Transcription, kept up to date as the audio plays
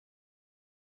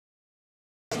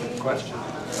question.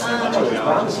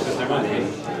 Because they're not me.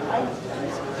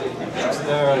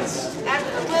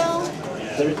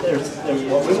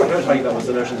 What we were talking about was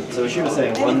the notion, so she was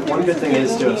saying one good thing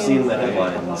is to have seen the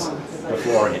headlines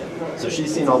beforehand. So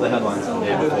she's seen all the headlines the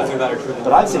day before.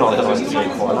 But I've seen all the headlines the day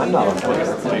before, and I'm not on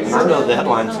Twitter. And I know the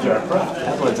headlines aren't crap. The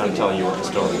headlines aren't telling you what the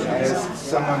story is. As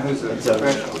someone who's a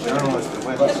professional journalist that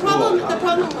went to school, The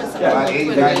problem with about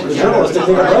 89% The journalist didn't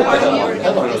even write the headline. The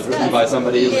headline was written by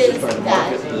somebody who was just trying to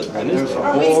market the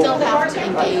newspaper. we still have to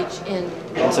engage in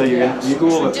And so you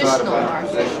traditional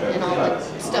marketing and all that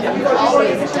stuff we've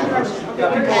always done, as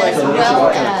well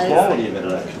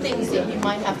as things that you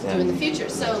might have to do in the future.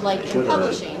 So like in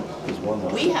publishing,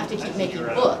 we have to keep making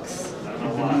books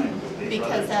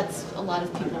because that's a lot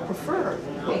of people prefer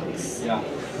books. Yeah.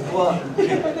 Well,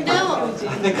 No,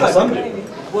 I think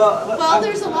well,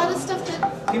 there's a lot of stuff that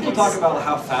people talk about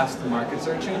how fast the markets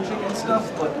are changing and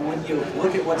stuff, but when you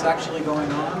look at what's actually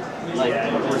going on, like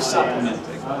we're supplementing,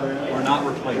 we're not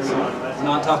replacing. We're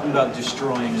not talking about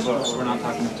destroying books. We're not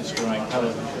talking about destroying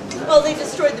television. Well, they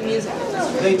destroyed the music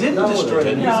industry. They didn't destroy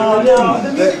the music No, industry.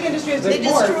 the music industry is They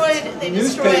destroyed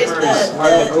Newspapers the are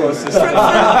the closest. I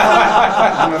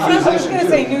was going to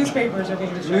say newspapers are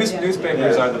being destroyed.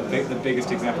 Newspapers are the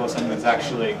biggest example of something that's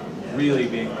actually really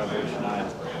being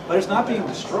revolutionized. But it's not being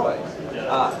destroyed.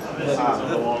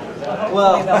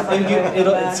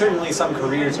 Certainly some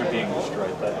careers are being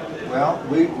destroyed, but well,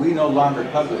 we no longer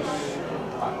publish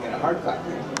in a hard copy.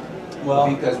 well,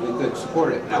 Because we couldn't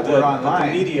support it. Now but we're the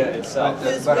online. media itself.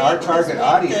 But our target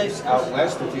audience out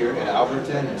west of here in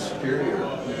Alberton and Superior,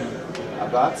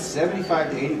 about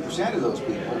 75 to 80% of those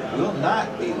people will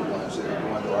not be the ones that are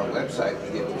going to our website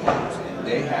to get the news, and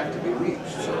they have to be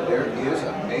reached. So there is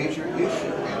a major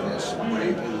issue in this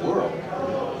brave new world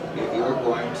if you're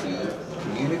going to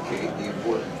communicate the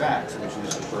important facts, which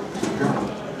is the purpose of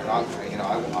journalism. And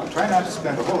I'll try not to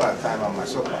spend a whole lot of time on my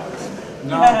soapbox.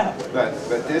 No. But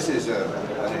this is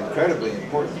an incredibly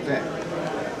important thing,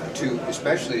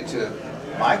 especially to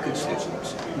my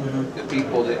constituents, the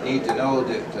people that need to know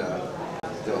that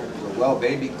the Well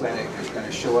Baby Clinic is going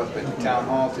to show up at the town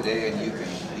hall today, and you can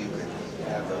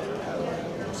have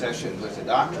a session with the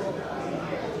doctor.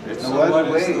 There's no other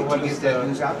way to get that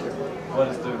news out there. What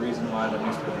is the reason why the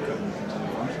newspaper couldn't continue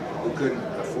functioning? We couldn't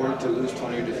afford to lose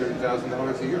 $20,000 to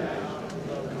 $30,000 a year.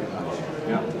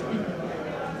 Yeah.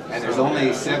 And there's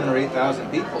only 7,000 or 8,000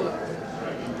 people there,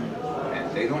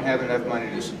 and they don't have enough money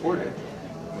to support it.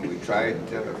 When we tried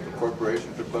the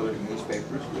Corporation for Public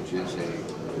Newspapers, which is a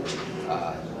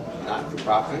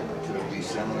not-for-profit, to be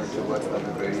similar to what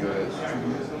public radio is,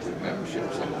 with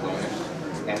memberships and employees,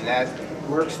 and that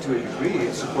works to a degree.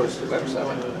 It supports the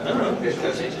website. It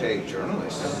doesn't pay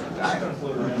journalists a dime.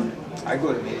 I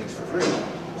go to meetings for free.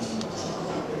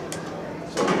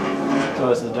 So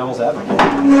as the devil's advocate, we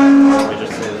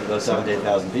just say that those 7,000 to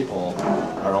 8,000 people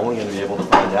are only going to be able to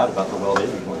find out about the Well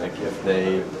Baby Clinic if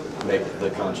they make the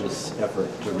conscious effort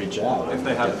to reach out. If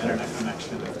they have an internet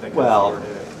connection, if they can Well, afford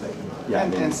it, if they can.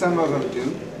 yeah, And some of them do,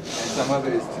 and some of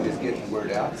it is getting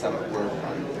word out. Some of it we're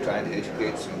trying to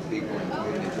educate some people in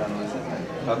community journalism and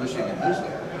publishing a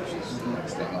newsletter, which is the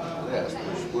next thing on the list,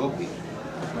 which will be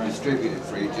distributed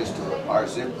free just to our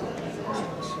zip code, for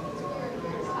instance.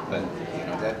 But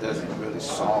that doesn't really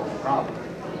solve the problem.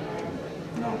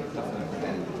 No, definitely.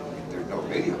 And there's no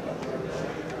radio out there.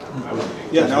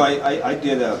 Yeah, no, I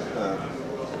did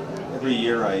every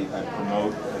year I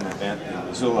promote an event in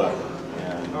Missoula,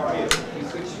 and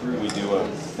we do a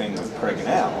thing with Craig and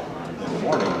Al in the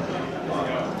morning on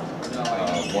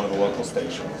one of the local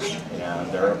stations,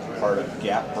 and they're a part of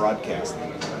Gap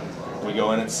Broadcasting. We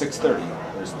go in at 6:30.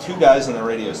 There's 2 guys on the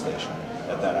radio station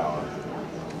at that hour.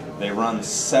 They run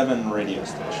 7 radio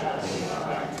stations.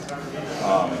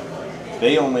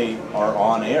 They only are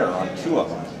on air on 2 of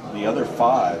them. The other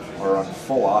 5 are on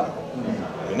full auto. I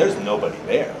mean, there's nobody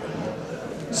there.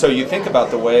 So you think about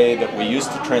the way that we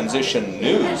used to transition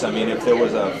news. I mean, if there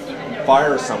was a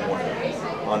fire somewhere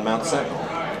on Mount Sentinel,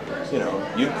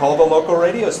 you'd call the local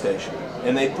radio station,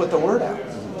 and they'd put the word out.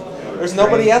 There's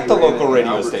nobody at the local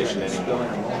radio station anymore.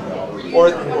 Or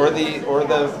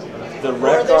the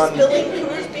wreck they're on. spilling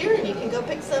Coors beer and you can go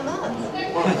pick some up.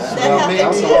 Well, maybe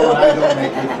I don't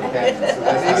make good companions, so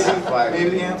that's not apply. Maybe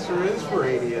the answer is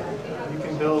radio. You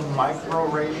can build micro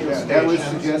radio stations. That was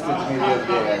suggested to me the other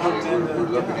day, actually. We're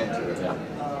looking into it.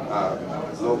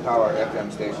 Low-power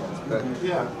FM stations. But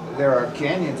there are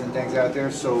canyons and things out there,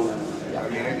 so,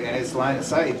 and it's line of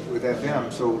sight with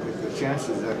FM, so the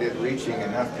chances of it reaching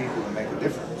enough people to make a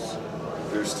difference.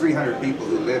 There's 300 people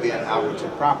who live in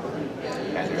Alberton proper,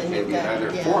 and there's maybe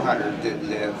another 400 that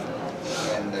live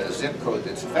in the zip code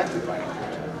that's affected by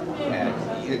Alberton. And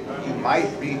you might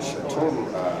reach a total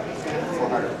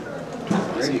 400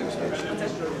 radio stations.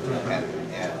 And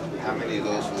how many of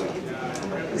those will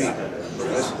read or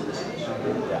listen?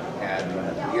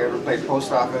 And you ever play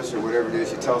post office or whatever it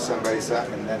is, you tell somebody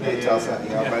something and then they tell something,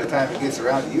 you know, by the time it gets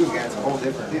around to you again, it's a whole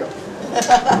different deal.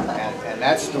 And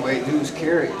that's the way news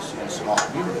carries in small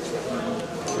communities.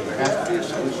 So there has to be a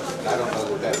solution. And I don't know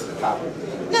that that's the topic.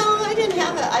 No, I didn't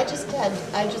have it. I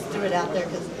just threw it out there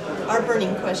because our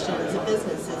burning question as a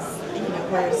business is, you know,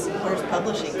 where's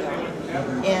publishing going?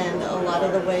 And a lot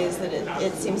of the ways that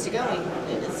it seems to going,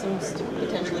 it seems to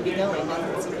potentially be going,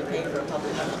 doesn't seem to pay for a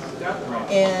publisher.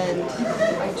 And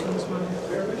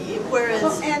whereas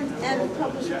Well, and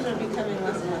publishers are becoming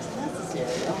less and less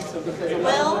necessary also because a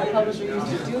lot of what a publisher used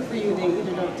to do for you, they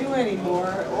either don't do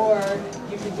anymore or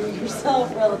you can do it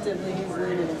yourself relatively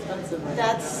easily and inexpensively.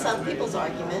 that's some people's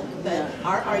argument, but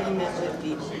our argument would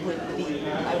be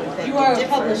I would beg You are to a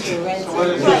differ. publisher, right?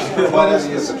 Right. What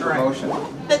is the promotion?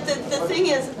 But the thing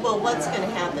is, well, what's going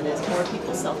to happen is more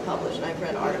people self-publish, and I've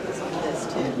read articles on this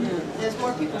too. There's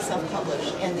more people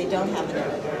self-publish, and they don't have an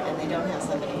editor, and they don't have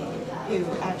somebody who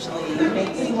actually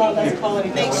makes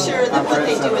sure that what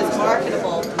they do is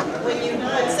marketable.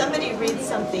 When somebody reads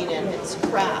something and it's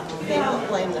crap, they won't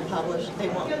blame the publisher.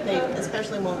 They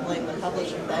especially won't blame the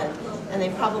publisher then, and they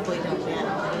probably don't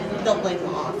ban. They'll blame the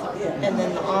author, and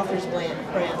then the author's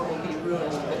brand will be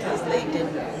ruined because they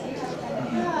didn't.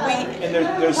 And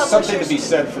there's something to be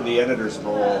said for the editor's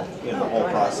role in the whole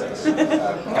process.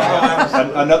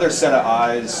 Another set of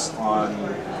eyes on,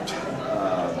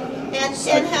 And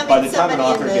having by the time an somebody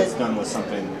author in the gets done with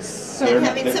something, and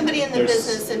having somebody in the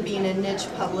business and being a niche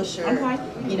publisher,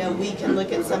 you know, we can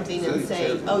look at something and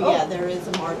say, oh yeah, there is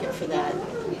a market for that.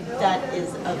 That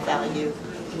is of value.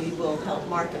 We will help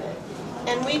market it.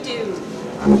 And we do,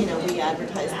 you know, we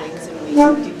advertise things and we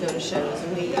do go to shows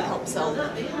and we help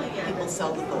people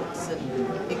sell the books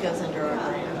and it goes under our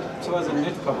brand. So as a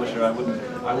niche publisher, I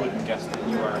wouldn't guess that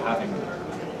you are having.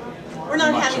 We're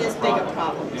not much having of a as big of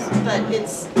problem. problems, Yeah. but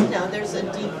it's, you know, there's a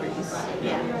decrease,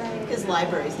 because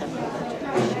libraries have no budget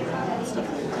and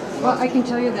stuff like that. Well, I can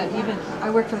tell you that even, I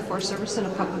work for the Forest Service in the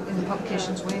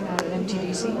publications wing at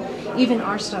MTDC. Even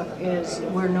our stuff is,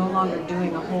 we're no longer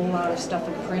doing a whole lot of stuff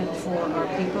in print for our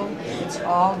people. It's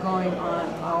all going on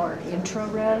our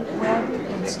intra-web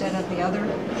instead of the other.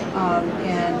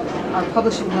 And our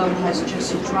publishing load has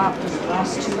just dropped in the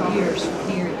last 2 years from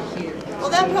here to here. Well,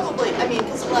 that probably, I mean,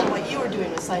 because a lot of what you were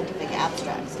doing was scientific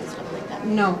abstracts and stuff like that.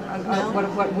 No, No?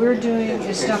 what we're doing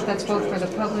is stuff that's both for the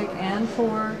public and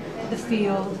for the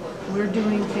field. We're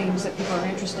doing things that people are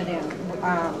interested in.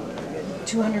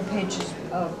 200 pages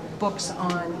of books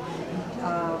on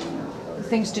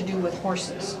things to do with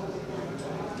horses,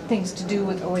 things to do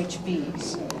with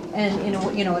OHVs. And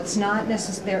you know, it's not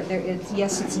necessarily,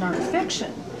 yes, it's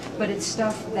nonfiction, but it's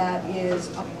stuff that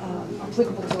is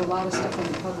applicable to a lot of stuff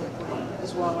in the public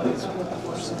as well as with the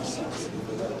horses.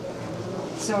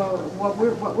 So what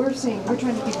we're seeing, we're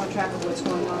trying to keep on track of what's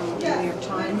going on in the New York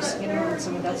Times, you know, and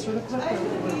some of that sort of stuff.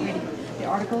 We're reading the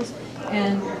articles,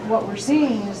 and what we're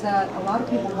seeing is that a lot of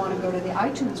people want to go to the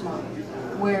iTunes model,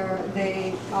 where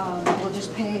they will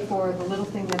just pay for the little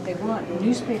thing that they want.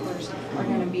 Newspapers are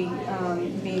going to be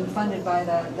being funded by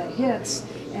the hits,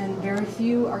 and very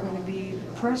few are going to be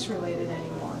press related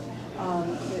anymore.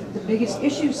 The biggest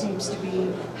issue seems to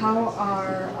be how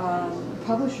are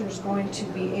publishers going to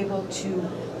be able to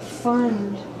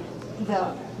fund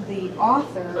the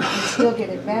author and still get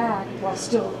it back while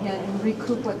still and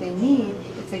recoup what they need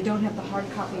if they don't have the hard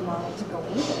copy model to go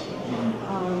with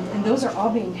it. And those are all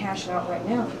being hashed out right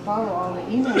now. If you follow all the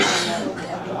emails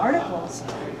and the articles,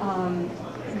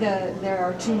 there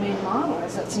are two main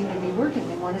models that seem to be working.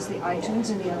 And one is the iTunes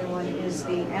and the other one is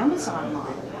the Amazon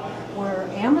model, where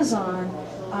Amazon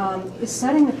is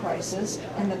setting the prices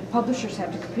and the publishers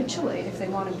have to capitulate if they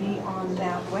want to be on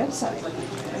that website.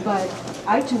 But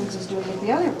iTunes is doing it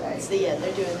the other way. They're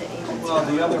doing the agents. Well,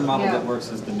 the other model Yeah. that works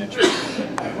is the niche,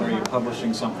 where you're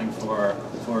publishing something for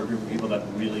a group of people that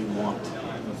really want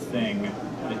the thing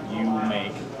that you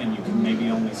make, and you can maybe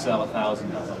only sell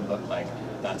 1,000 of them, but like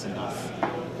that's enough.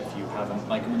 If you haven't,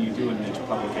 like when you do a niche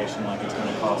publication, like it's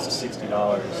going to cost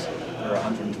 $60 or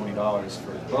 $120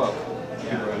 for a book.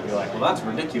 People are going to be like, well, that's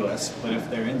ridiculous, but if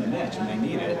they're in the niche and they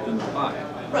need it, then they'll buy it.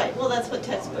 Right, well, that's what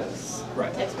textbooks,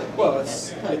 Right. Well,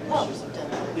 publishers have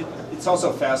done. it's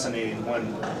also fascinating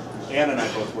when Ann and I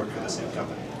both work for the same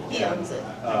company. He owns it.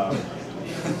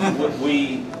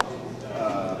 We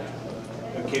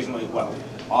occasionally, well,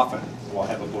 often, we'll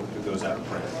have a book that goes out of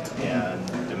print,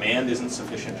 and demand isn't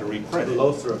sufficient to reprint it.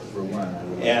 Lothrop for one.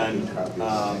 And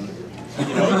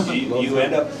You know, you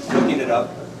end up looking it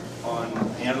up on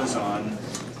Amazon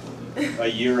a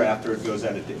year after it goes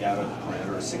out of print,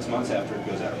 or 6 months after it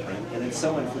goes out of print, and it's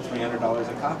selling for $300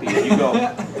 a copy. And you go,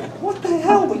 what the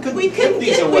hell? We couldn't give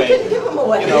these away. We couldn't give them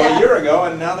away. You know, a year ago,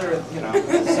 and now they're, you know.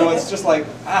 So it's just like,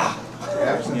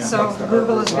 So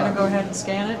Google is going to go ahead and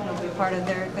scan it, and it'll be part of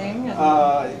their thing?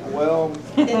 And well,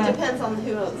 It depends on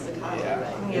who owns the copy,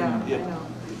 right? yeah, I know.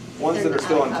 ones that are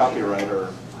still on copyright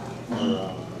are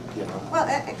you know. Well,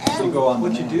 So go on.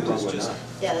 What you do is just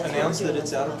Yeah, that's announce what we're that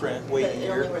it's out of print, wait a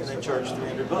year, and then charge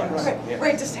 $300.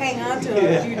 right, just hang on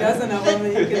to a few dozen of them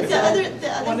that you can The sell other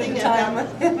one at thing a time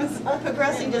about on Amazon.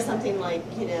 progressing to something like,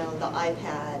 you know, the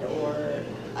iPad, or,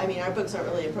 I mean, our books aren't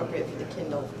really appropriate for the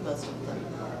Kindle, most of them,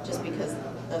 just because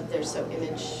they're so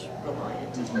image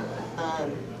reliant.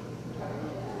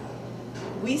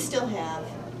 We still have,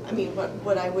 I mean,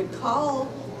 what I would call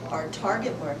our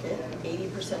target market,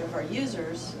 80% of our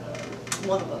users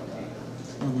want a book.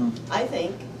 I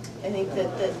think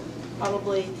that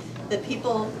probably the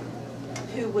people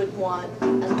who would want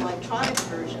an electronic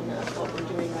version of what we're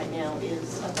doing right now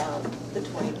is about the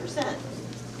 20%.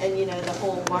 And you know, the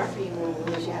whole marketing rule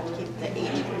is you have to keep the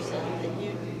 80% that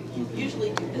you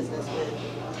usually do business with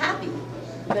happy.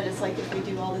 But it's like if we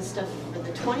do all this stuff for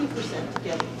the 20% to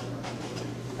get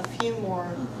a few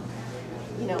more,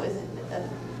 you know, is it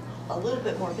a little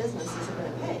bit more business is it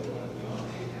going to pay?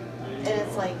 And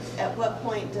it's like, at what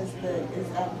point is that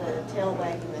the tail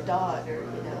wagging the dog, or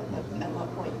you know, at what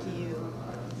point do you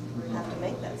have to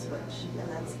make that switch? And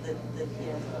that's the you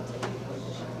know, tipping point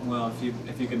issue. Well,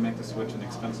 if you can make the switch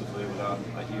inexpensively without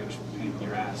a huge pain in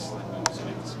your ass, then you just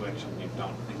make the switch and you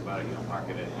don't think about it, you don't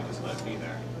market it, you just let it be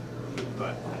there.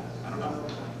 But I don't know.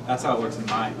 That's how it works in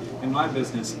my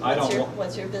business.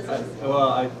 What's your business?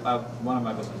 One of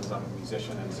my businesses, I'm a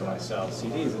musician, and so I sell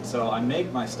CDs, and so I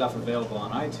make my stuff available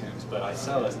on iTunes, but I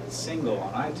sell a single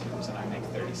on iTunes, and I make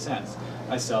 30 cents.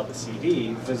 I sell the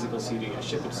CD, physical CD, I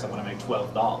ship it to someone, I make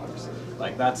 $12.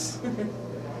 Like that's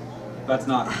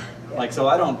not like, so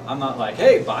I'm not like,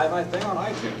 hey, buy my thing on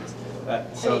iTunes.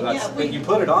 But you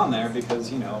put it on there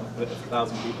because, you know, if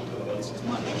 1,000 people do it, it's just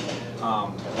money.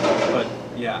 But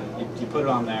yeah, you put it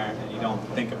on there and you don't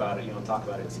think about it, you don't talk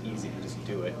about it, it's easy, you just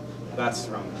do it. That's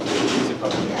from music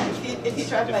publishing. Yeah, if you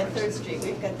drive by 3rd Street,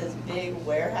 we've got this big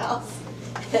warehouse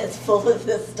that's full of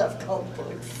this stuff called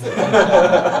books.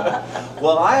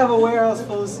 Well, I have a warehouse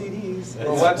full of CDs.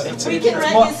 We can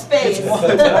rent you space. It's more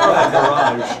than a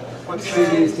garage. What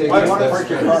CDs take Why up want to that park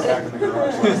your space? car back in the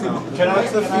garage?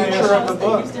 What's the future of the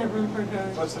book? Used to have room for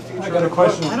cars. What's the future I of got the a book?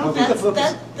 question. I don't think the book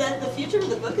is... The future of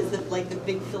the book is like the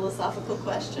big philosophical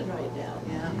question right now.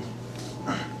 Yeah.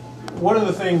 One of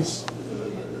the things,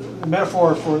 the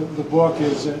metaphor for the book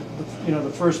is that, you know,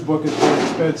 the first book is very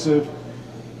expensive.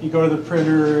 You go to the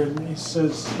printer and he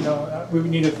says, you know, we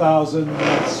need 1,000,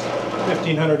 that's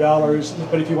 $1,500.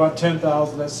 But if you want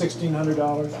 10,000, that's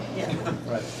 $1,600.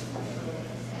 Yeah. Right.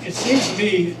 It seems to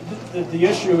me that the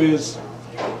issue is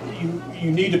you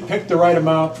need to pick the right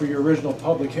amount for your original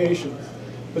publication,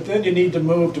 but then you need to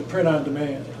move to print on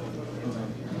demand.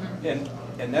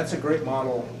 And that's a great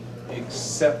model,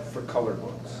 except for color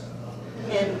books.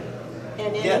 And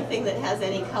anything that has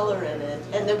any color in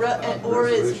it, or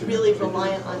is really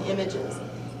reliant on images.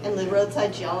 And the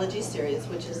Roadside Geology series,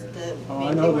 which is the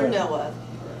main thing we know of,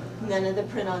 none of the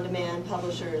print-on-demand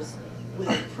publishers would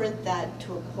print that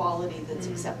to a quality that's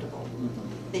acceptable,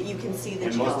 that you can see the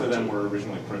And geology. most of them were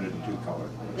originally printed in 2-color.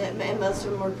 And most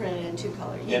of them were printed in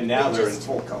 2-color. And now they're in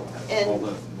full color. And, all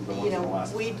the ones you in the know,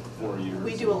 last we 4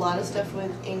 years. do a lot of stuff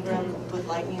with Ingram, with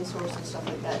Lightning Source and stuff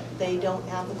like that. They don't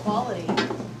have the quality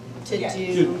to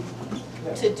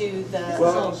do the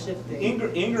Well, shifting.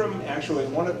 Ingram actually,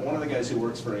 one of the guys who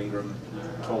works for Ingram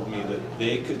told me that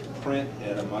they could print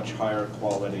at a much higher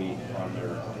quality on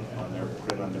their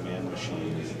print-on-demand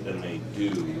machines than they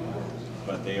do,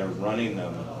 but they are running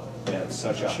them at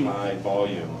such a high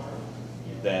volume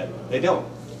that they don't.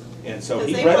 And so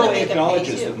he readily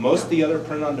acknowledges that most of the other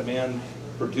print-on-demand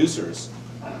producers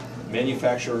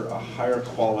manufacture a higher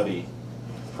quality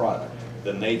product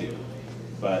than they do,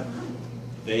 but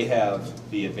they have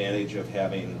the advantage of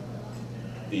having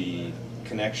the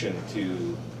connection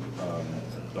to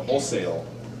the wholesale.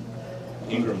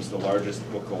 Ingram's the largest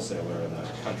book wholesaler in the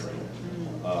country,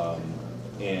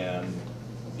 and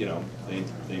you know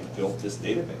they've built this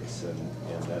database,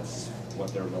 and that's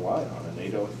what they're relying on, and they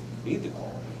don't need the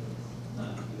quality.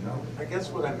 I guess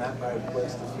what I meant by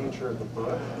what's the future of the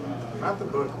book, not the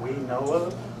book we know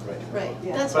of, Right.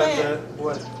 Yeah. That's but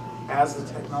why. as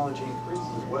the technology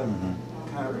increases, what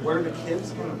kind of, where are the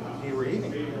kids going to be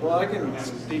reading? Well, I can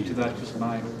speak to that, just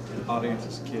my audience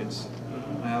is kids.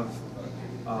 I have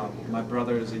my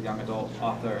brother is a young adult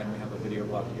author, and we have a video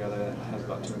blog together that has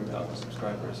about 200,000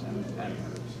 subscribers, and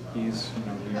he's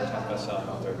New York Times best-selling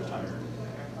author every time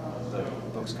the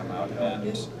books come out,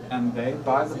 and they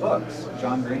buy the books,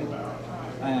 John Green,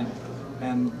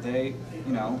 and they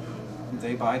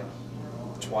they buy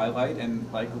Twilight,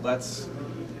 and like let's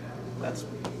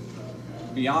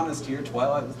be honest here,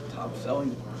 Twilight was the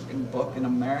top-selling book in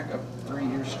America 3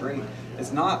 years straight.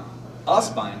 It's not us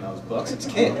buying those books, it's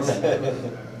kids.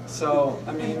 So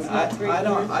I mean,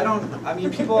 I mean,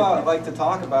 people like to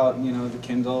talk about the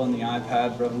Kindle and the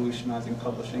iPad revolutionizing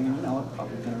publishing, and it's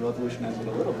probably going to revolutionize it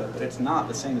a little bit, but it's not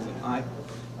the same as an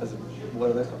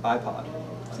iPod.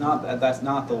 It's not. That's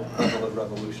not the level of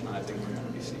revolutionizing we're going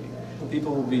to be seeing.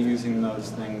 People will be using those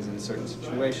things in certain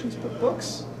situations, but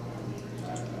books,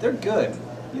 they're good.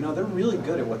 They're really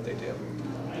good at what they do.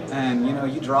 And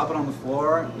you drop it on the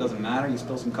floor, it doesn't matter, you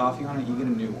spill some coffee on it, you get a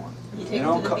new one. You take it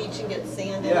to the beach and get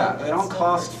sand in it. Yeah, they don't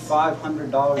cost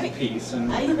 $500 a piece.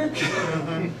 And I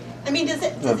mean, does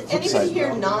anybody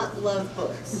here not love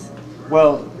books?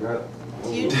 Well,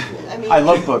 I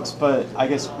love books, but I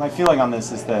guess my feeling on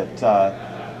this is that,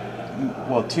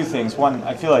 well, two things. One,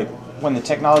 I feel like when the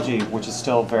technology, which is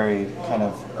still very kind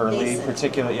of early,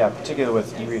 particularly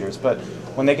with e-readers, but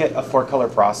when they get a 4-color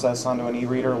process onto an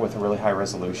e-reader with a really high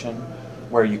resolution,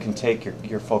 where you can take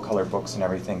your full-color books and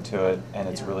everything to it, and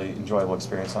it's a really enjoyable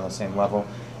experience on the same level,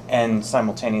 and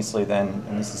simultaneously then,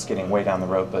 and this is getting way down the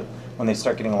road, but when they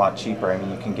start getting a lot cheaper, I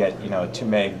mean, you can get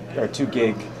a 2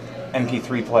 gig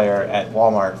MP3 player at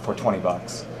Walmart for $20.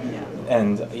 Yeah.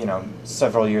 And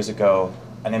several years ago,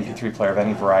 an MP3 player of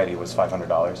any variety was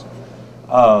 $500.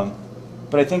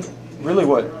 But I think really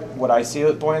what I see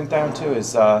it boiling down to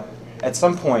is at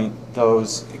some point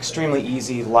those extremely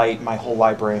easy, light, my whole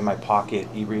library in my pocket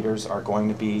e-readers are going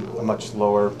to be a much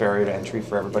lower barrier to entry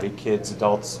for everybody, kids,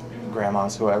 adults,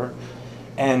 grandmas, whoever.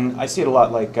 And I see it a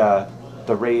lot like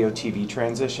the radio-TV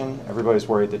transition. Everybody's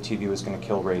worried that TV was going to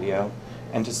kill radio.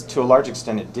 And to a large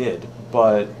extent it did,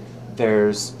 but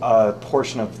there's a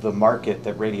portion of the market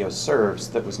that radio serves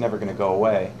that was never going to go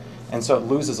away. And so it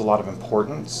loses a lot of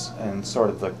importance and sort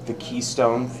of the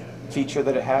keystone feature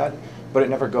that it had, but it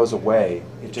never goes away.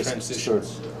 It just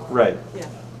transitions. Right. Yeah.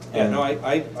 Yeah, no,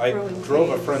 I drove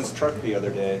a friend's truck the other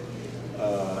day,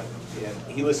 and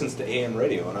he listens to AM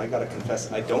radio, and I gotta confess,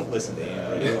 I don't listen to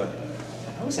AM radio. And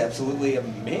I was absolutely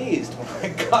amazed when I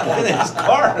got in his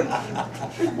car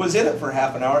and was in it for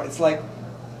half an hour. It's like,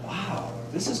 wow,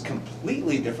 this is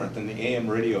completely different than the AM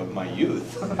radio of my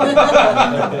youth.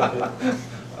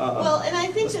 Well, and I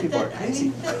think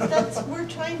that's we're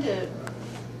trying to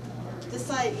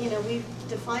decide. We've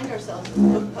defined ourselves as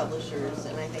book publishers,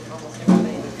 and I think almost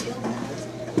everybody in the field has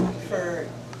for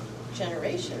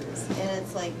generations. And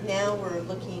it's like now we're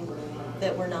looking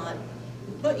that we're not,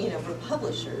 but we're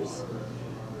publishers.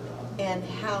 And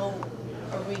how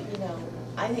are we?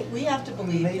 I think we have to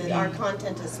believe that our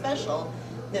content is special,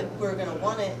 that we're going to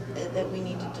want it, that we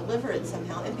need to deliver it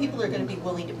somehow, and people are going to be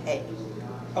willing to pay.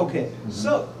 Okay,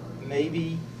 so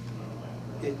maybe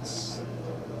the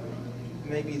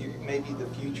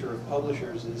future of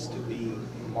publishers is to be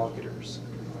marketers.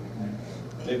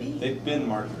 They've been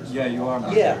marketers. Yeah, you are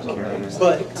Yeah, marketers.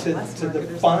 but to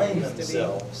define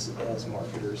themselves as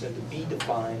marketers and to be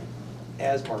defined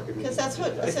as marketers. Because that's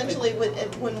what essentially,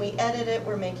 when we edit it,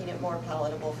 we're making it more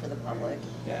palatable for the public.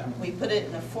 Yeah. We put it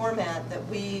in a format that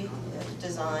we have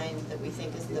designed, that we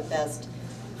think is the best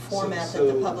format that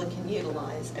the public can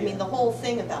utilize. I mean, the whole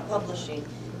thing about publishing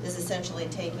is essentially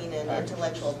taking an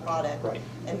intellectual product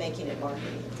and making it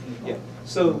marketable. Yeah.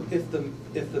 So if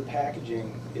the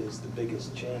packaging is the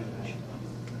biggest change,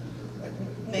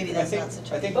 maybe that's not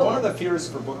such a I think one of the fears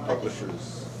for book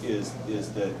publishers is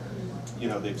that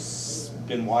they've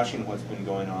been watching what's been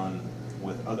going on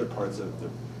with other parts of the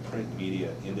print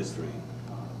media industry,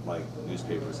 like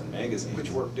newspapers and magazines, which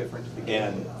work different to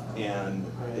begin with. And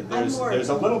there's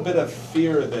a little bit of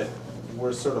fear that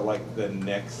we're sort of like the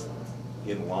next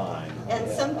in line. And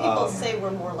some people say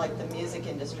we're more like the music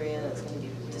industry, and it's going to be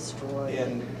destroyed.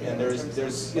 And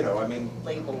there's I mean,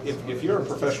 if you're a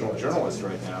professional journalist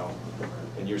right now,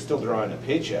 and you're still drawing a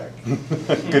paycheck,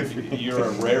 you're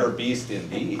a rare beast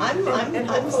indeed. I'm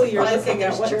surprised that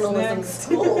there's journalism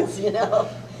schools,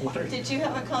 Did you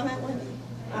have a comment, Wendy?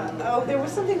 There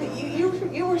was something that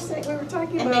you were saying, we were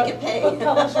talking And about make it pay. book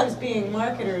publishers being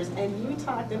marketers, and you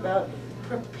talked about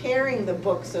preparing the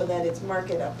book so that it's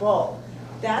marketable.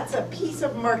 That's a piece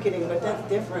of marketing, but that's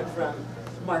different from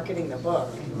marketing the book.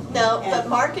 No, but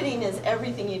marketing is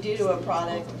everything you do to a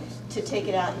product to take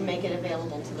it out and make it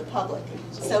available to the public.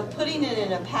 So putting it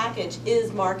in a package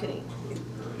is marketing.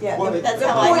 Yeah, That's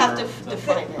how I have to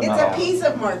define it. It's a piece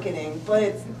of marketing, but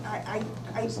it's,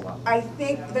 I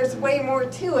think there's way more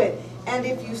to it. And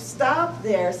if you stop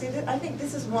there, see, I think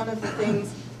this is one of the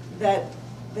things that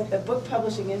the book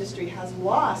publishing industry has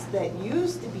lost that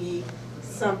used to be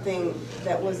something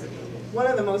that was one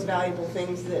of the most valuable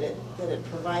things that it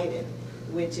provided,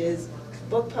 which is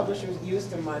book publishers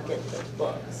used to market their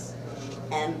books.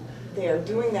 And they are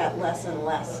doing that less and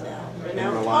less now. They're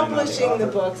now publishing the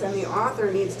books, and the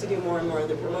author needs to do more and more of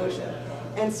the promotion.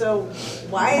 And so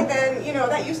why then, you know,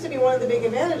 that used to be one of the big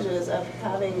advantages of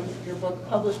having your book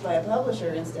published by a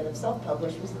publisher instead of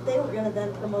self-published, was that they were going to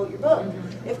then promote your book.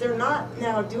 If they're not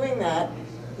now doing that,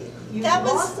 you've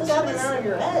lost a certain amount of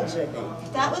your edge, I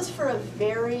think. That was for a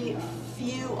very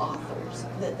few authors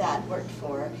that worked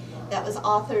for. That was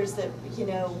authors that, you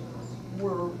know,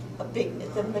 were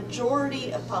the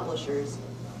majority of publishers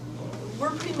were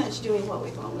pretty much doing what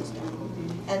we've always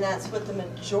done. And that's what the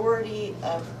majority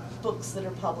of books that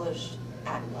are published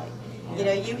act like. You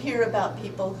know, you hear about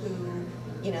people who,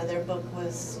 you know, their book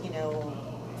was, you know,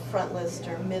 front list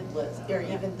or mid list, or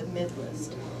even the mid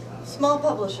list. Small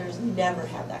publishers never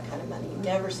have that kind of money,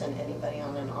 never send anybody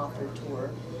on an author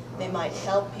tour. They might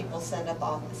help people set up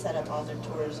author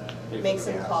tours, make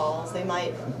some calls. They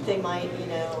might, you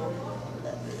know,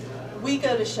 we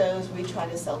go to shows, we try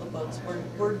to sell the books.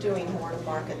 We're doing more to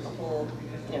market the whole,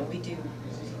 you know,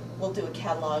 we'll do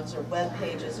catalogs or web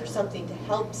pages or something to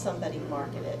help somebody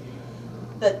market it.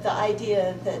 But the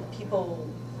idea that people,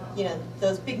 you know,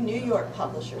 those big New York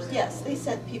publishers, yes, they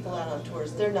sent people out on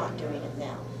tours. They're not doing it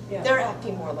now. Yeah. They're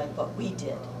acting more like what we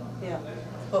did. Yeah.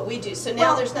 What we do. So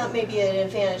now there's not maybe an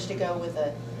advantage to go with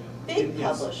a big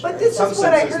publisher. But this is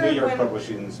what I heard New York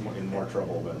publishing is in more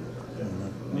trouble than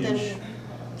niche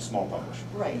small publishing.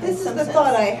 Right. This is the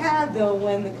thought I had, though,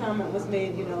 when the comment was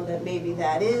made, you know, that maybe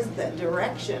that is the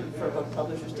direction for book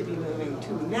publishers to be moving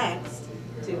to next,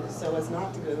 so as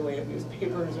not to go the way of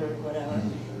newspapers or whatever,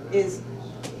 is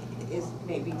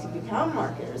maybe to become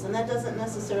marketers. And that doesn't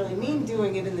necessarily mean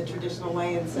doing it in the traditional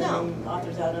way and sending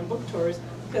authors out on book tours,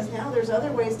 because now there's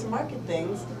other ways to market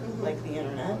things, like the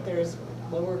internet. There's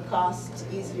lower cost,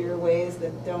 easier ways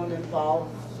that don't involve,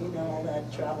 you know, all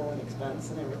that travel and expense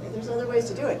and everything. There's other ways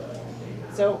to do it.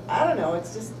 So I don't know.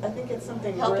 It's just, I think it's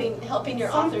something helping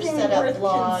your authors set up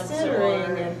blogs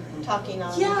or talking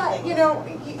on. Yeah,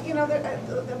 things. you know, there,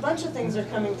 a bunch of things are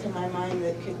coming to my mind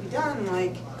that could be done,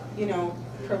 like, you know,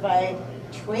 provide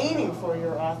training for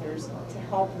your authors to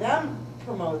help them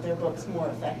promote their books more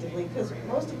effectively, because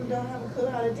most of them don't have a clue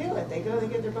how to do it. They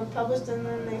get their book published and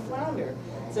then they flounder.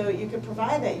 So you could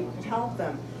provide that. You could help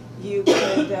them. You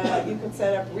could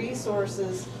set up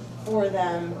resources for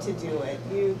them to do it.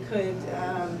 You could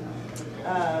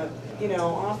you know,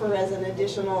 offer as an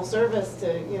additional service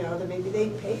to, you know, that maybe they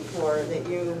pay for, that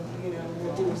you know,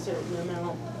 will do a certain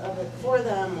amount of it for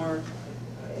them, or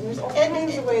there's all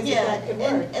kinds of ways that could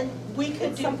work. And we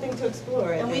could do something to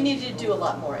explore. And we need to do a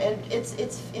lot more. And it's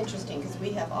interesting because we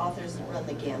have authors that run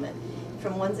the gamut,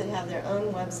 from ones that have their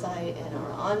own website and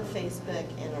are on Facebook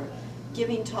and are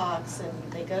giving talks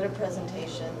and they go to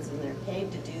presentations and they're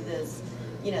paid to do this.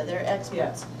 You know, they're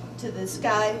experts. To this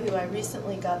guy who I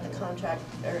recently got the contract,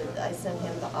 or I sent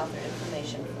him the author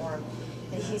information form,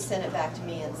 and he sent it back to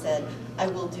me and said, "I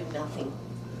will do nothing.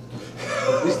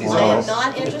 I am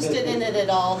not interested in it at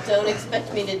all. Don't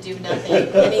expect me to do nothing,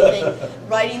 anything.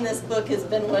 Writing this book has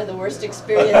been one of the worst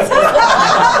experiences.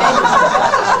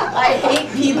 I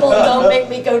hate people. Don't make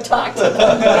me go talk to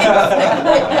them."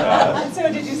 And so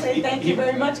did you say thank you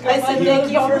very much? I said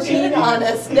thank you for being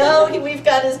honest. No, we've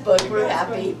got his book. We're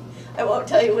happy. I won't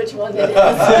tell you which one it is.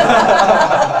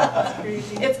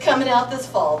 It's coming out this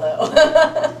fall, though.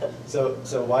 So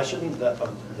why shouldn't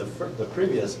the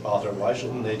previous author, why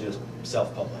shouldn't they just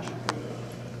self-publish?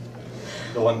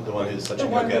 The one who's such a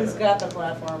go-getter. The one who's got the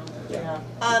platform. Yeah.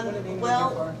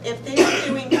 Well, if they were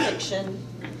doing fiction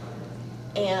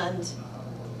and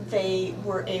they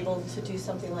were able to do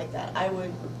something like that, I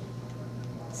would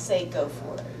say go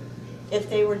for it. If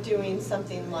they were doing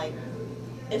something like,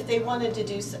 if they wanted to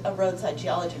do a roadside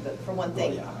geology book, for one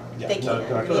thing, they can't.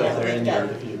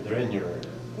 They're in your.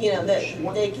 You know, that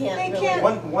they can't really.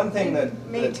 One thing that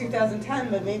May 2010,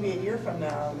 but maybe a year from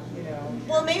now, you know.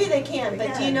 Well, maybe they can,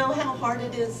 but do you know how hard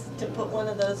it is to put one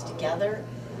of those together?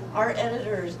 Our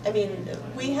editors, I mean,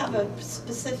 we have a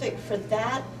specific, for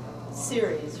that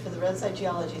series, for the roadside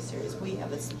geology series, we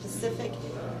have a specific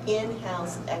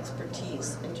in-house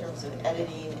expertise in terms of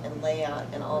editing and layout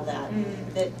and all that,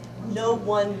 that no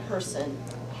one person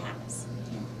has.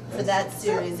 for that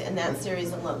series and that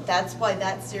series alone. That's why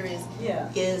that series Yeah.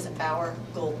 is our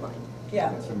gold mine. Yeah,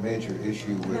 That's a major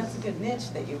issue and that's a with, good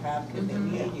niche that you have, because they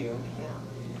need you. Yeah.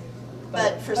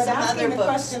 But for some other asking the books,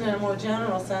 question in a more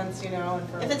general sense, you know, and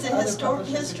for if it's a other historic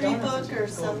publishers who history don't have book such a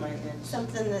or gold mine niche.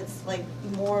 something that's like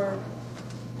more,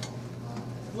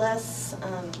 less,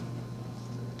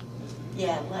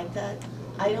 yeah, like that,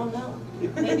 I don't know.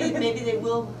 Maybe they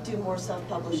will do more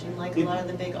self-publishing, like a lot of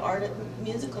the big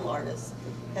musical artists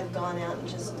have gone out and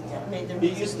just made their It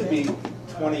music. used to be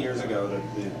 20 years ago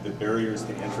that the barriers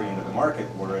to entry into the market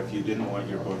were if you didn't want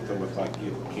your book to look like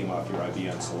it came off your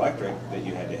IBM Selectric, that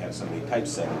you had to have somebody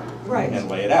typeset it Right. and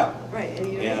lay it out. Right,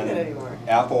 and you don't need that anymore.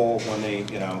 Apple, when they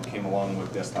came along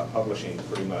with desktop publishing,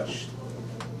 pretty much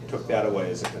took that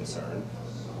away as a concern,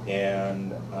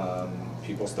 and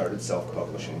people started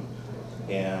self-publishing.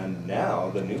 And now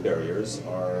the new barriers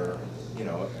are,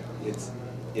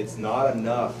 it's not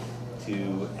enough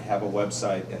to have a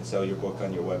website and sell your book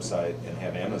on your website and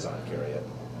have Amazon carry it.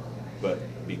 But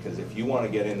because if you want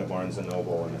to get into Barnes &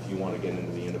 Noble, and if you want to get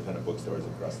into the independent bookstores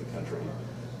across the country,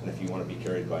 and if you want to be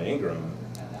carried by Ingram,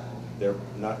 they're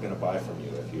not going to buy from you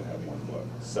if you have one book.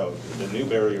 So the new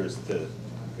barriers to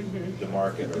the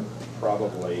market are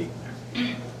probably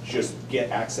just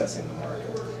accessing the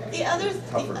market. The other,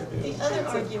 Tougher to do. the other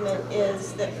argument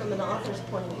is that from an author's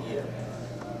point of view,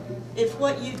 if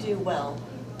what you do well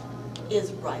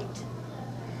is write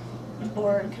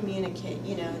or communicate,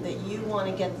 that you want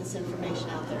to get this information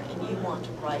out there and you want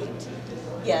to write,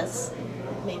 yes,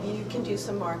 maybe you can do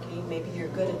some marketing, maybe you're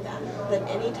good at that, but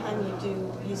anytime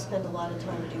you spend a lot of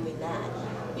time doing that,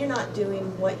 you're not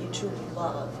doing what you truly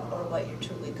love or what you're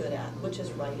truly good at, which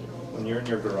is writing. When you're in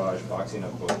your garage boxing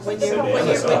up books, When and sending you're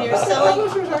Amazon. selling,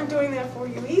 Publishers aren't doing that for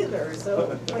you either,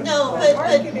 so. No,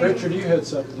 but- Richard, you had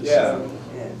something to Yeah.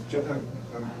 say.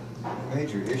 a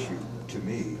major issue to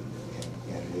me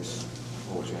in this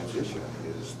whole transition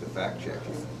is the fact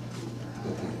checking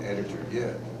that the editor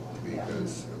did.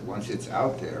 Because once it's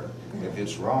out there, if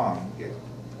it's wrong, it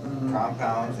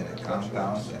compounds and it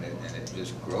compounds and it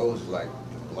just grows like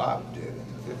the blob did in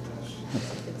the 50s.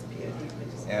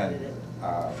 And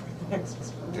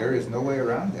there is no way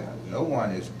around that. No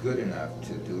one is good enough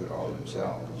to do it all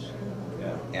themselves.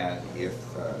 Yeah. And if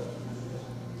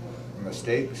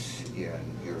mistakes in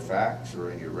your facts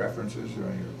or in your references or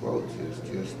in your quotes is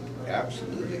just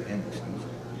absolutely inexcusable.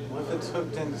 Well, if it's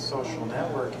hooked into social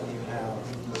networking, you have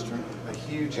a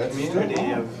huge That's community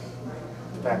still of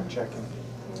fact-checking.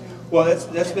 Well,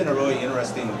 that's been a really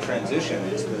interesting transition,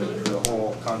 is the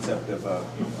whole concept of a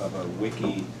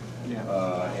wiki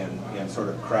and sort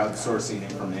of crowdsourcing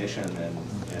information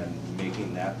and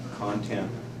making that content,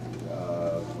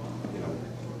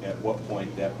 at what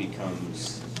point that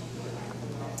becomes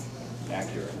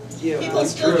accurate. Yeah, people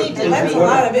still need to. And that's a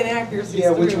lot of inaccuracies.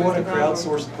 Yeah, would you through want a the problem.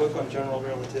 crowdsourced book on general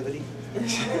relativity?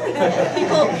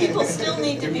 People still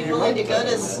need to be willing to go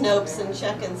to Snopes and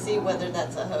check and see whether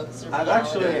that's a hoax or I've not.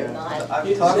 actually, or not.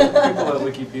 I've talked to people at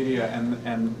Wikipedia,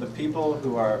 and the people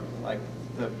who are like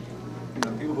the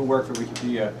people who work for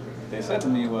Wikipedia, they said to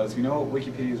me was, what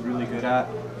Wikipedia is really good at?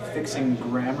 Fixing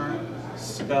grammar,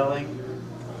 spelling,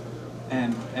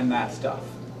 and that stuff.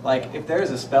 Like, if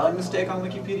there's a spelling mistake on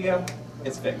Wikipedia,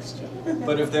 it's fixed.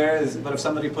 But if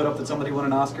somebody put up that somebody won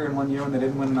an Oscar in 1 year and they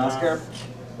didn't win an Oscar,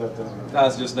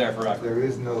 that's just there forever. There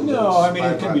is no. No, I mean,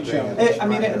 it can be challenged.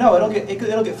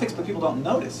 It'll get fixed, but people don't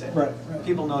notice it. Right.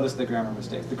 People notice the grammar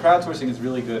mistakes. The crowdsourcing is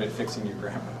really good at fixing your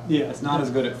grammar. Yeah. It's not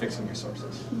as good at fixing your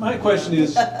sources. My question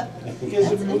is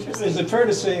it fair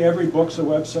to say every book's a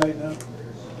website now?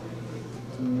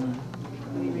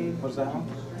 What's that one?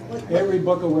 Every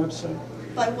book a website?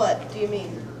 By what do you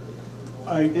mean?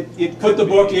 I It put the could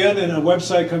book be. in and a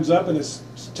website comes up and it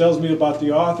tells me about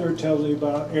the author, it tells me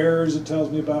about errors, it tells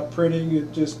me about printing,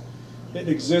 it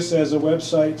exists as a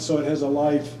website, so it has a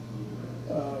life.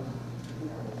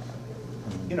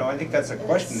 I think that's a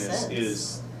question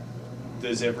is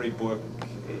does every book,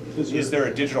 is there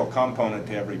a digital component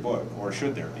to every book, or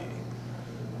should there be?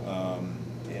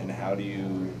 And how do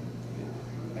you,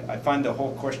 I find the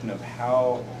whole question of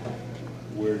how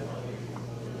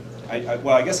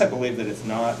I guess I believe that it's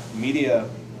not, media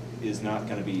is not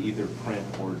going to be either print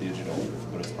or digital,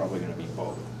 but it's probably going to be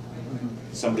both.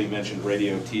 Somebody mentioned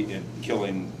TV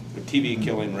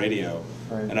killing radio,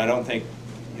 and I don't think,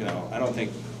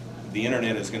 the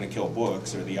internet is going to kill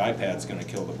books, or the iPad's going to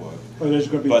kill the book. Or there's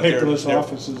going to be But paperless they're-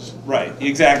 offices. Right,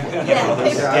 exactly. We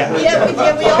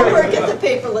all work at the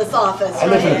paperless office, I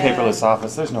live in a right? paperless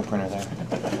office. There's no printer there.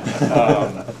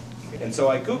 And so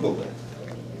I Googled it,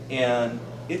 and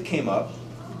it came up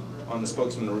on the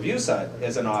Spokesman Review site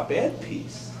as an op-ed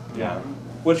piece. Yeah.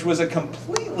 which was a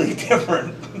completely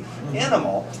different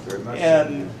animal. Very much so.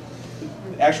 And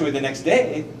actually the next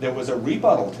day, there was a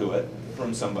rebuttal to it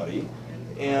from somebody.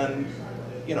 And,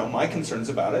 you know, my concerns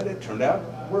about it, it turned out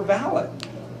were valid.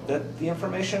 That the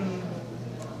information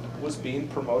was being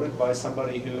promoted by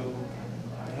somebody who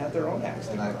had their own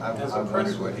accent. And I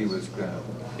wondered what he was going to.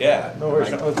 Yeah. No worries.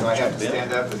 Do I have to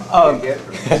stand up and get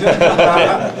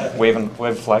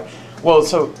Wave flag. Well,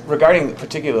 so regarding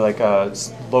particularly like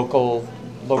local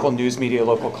news media,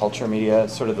 local culture media,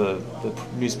 sort of the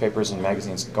newspapers and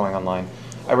magazines going online,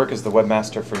 I work as the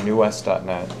webmaster for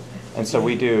newwest.net, and so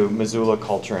we do Missoula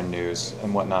culture and news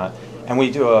and whatnot, and we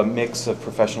do a mix of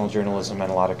professional journalism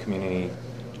and a lot of community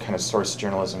kind of source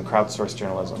journalism, crowdsourced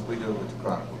journalism. We do it with the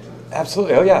Chronicle too.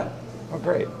 Absolutely. Oh yeah. Oh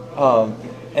great.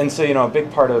 And so, you know, a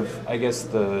big part of, I guess,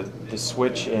 the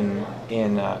switch in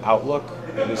outlook,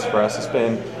 at least for us, has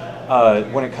been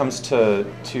when it comes to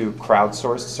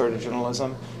crowdsourced sort of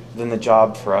journalism, then the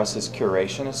job for us is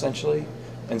curation, essentially.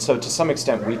 And so to some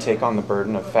extent, we take on the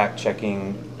burden of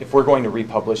fact-checking. If we're going to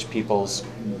republish people's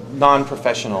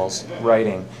non-professionals'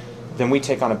 writing, then we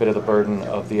take on a bit of the burden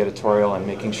of the editorial and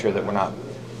making sure that we're not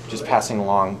just passing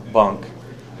along bunk.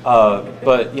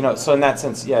 But, you know, so in that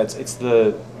sense, yeah, it's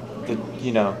the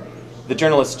you know, the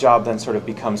journalist's job then sort of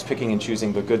becomes picking and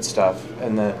choosing the good stuff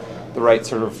and the right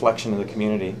sort of reflection of the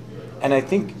community. And I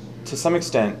think to some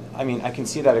extent, I mean, I can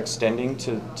see that extending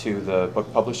to the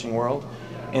book publishing world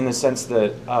in the sense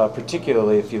that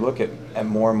particularly if you look at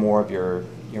more and more of your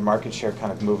market share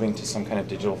kind of moving to some kind of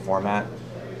digital format,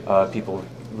 people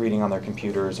reading on their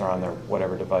computers or on their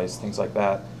whatever device, things like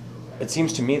that, it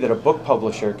seems to me that a book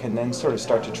publisher can then sort of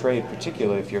start to trade,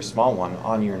 particularly if you're a small one,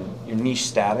 on your niche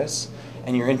status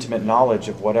and your intimate knowledge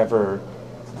of whatever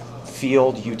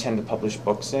field you tend to publish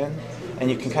books in. And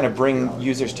you can kind of bring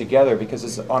users together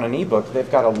because on an ebook,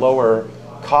 they've got a lower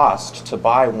cost to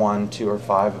buy 1, 2, or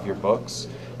 5 of your books.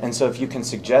 And so if you can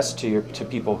suggest to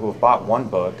people who have bought one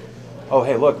book, oh,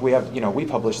 hey, look, we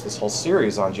published this whole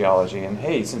series on geology, and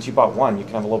hey, since you bought one, you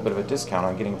can have a little bit of a discount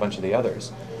on getting a bunch of the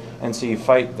others. And so you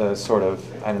fight the sort of,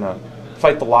 I don't know,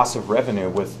 fight the loss of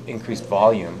revenue with increased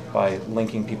volume by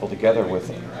linking people together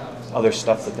with other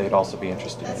stuff that they'd also be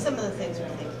interested in. That's some of the things we're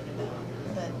thinking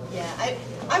about. But yeah,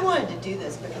 I wanted to do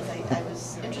this because I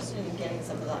was interested in getting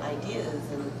some of the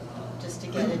ideas and just to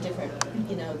get a different,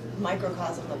 you know,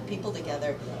 microcosm of people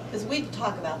together. Because we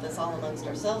talk about this all amongst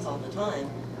ourselves all the time,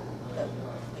 but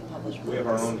we publish books. We have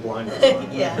our own blinders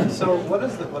on. Yeah. So what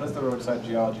does the roadside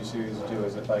geology series do?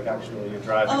 Is it like actually you're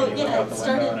driving and you look out the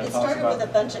window and it talks started about...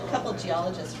 with a couple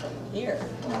geologists from here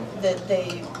that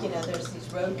they, you know, there's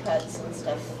these road cuts and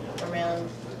stuff around,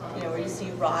 you know, where you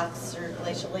see rocks or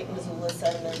glacial Lake Missoula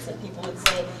sediments, and people would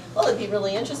say, well, it'd be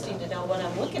really interesting to know what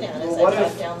I'm looking at as I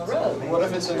drive down the road. What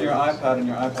if it's in your iPad and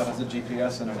your iPad has a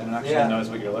GPS in it and it actually knows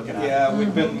what you're looking at? Yeah,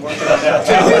 we've been working on that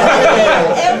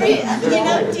too. You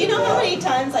know, do you know how many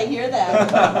times I hear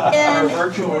that? And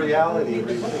Virtual reality.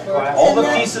 All the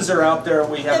pieces are out there.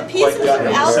 We haven't quite gotten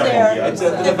them assembled yet.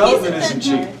 The development isn't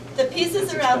cheap. The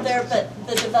pieces are out there, but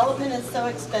the development is so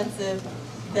expensive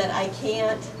that I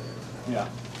can't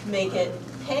make it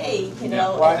pay, you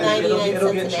know, at 99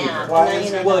 cents an app.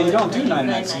 Well, you don't do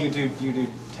 99 cents. You do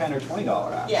 $10 or $20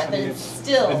 apps. Yeah, but it's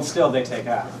still they take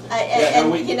app.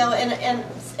 And you know,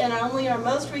 and only our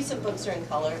most recent books are in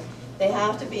color. They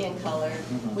have to be in color.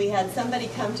 We had somebody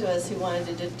come to us who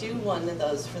wanted to do one of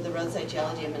those for the roadside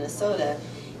geology in Minnesota.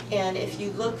 And if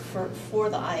you look for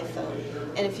the iPhone,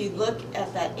 and if you look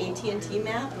at that AT&T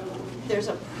map, there's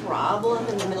a problem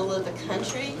in the middle of the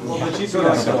country. Well, the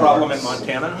GPS is a problem in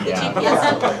Montana. The GPS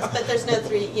still works, but there's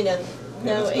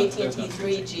no AT&T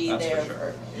 3G there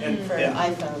for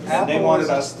iPhones. And they wanted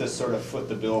us to sort of foot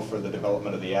the bill for the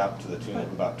development of the app to the tune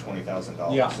of about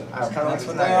 $20,000. Yeah, that's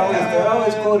what they're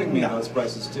always quoting me those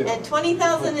prices too. And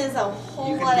 $20,000 is a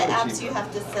whole lot of apps you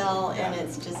have to sell, and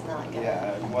it's just not good.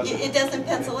 Yeah, it doesn't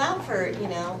pencil out for, you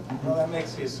know. Well, that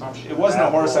makes the assumption. It wasn't a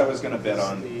horse I was going to bet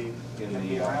on in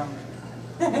the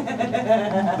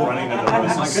running of the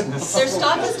roses. My goodness. Their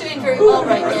stock is doing very well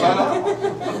right now.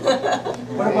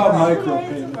 What about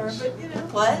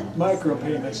micropayments? What?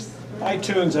 Micropayments.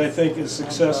 iTunes, I think, is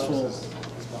successful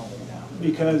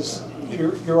because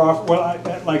you're off. Well,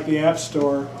 like the App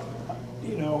Store,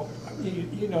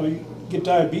 you get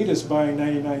diabetes buying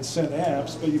 99-cent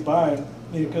apps, but you buy them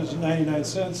because 99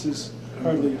 cents is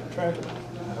hardly attractive.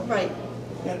 Right.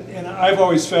 And I've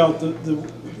always felt that the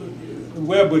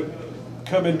web would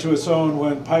come into its own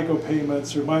when pico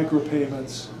payments or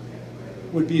micropayments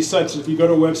would be such that if you go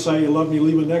to a website, you love me,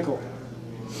 leave a nickel.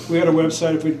 We had a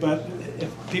website,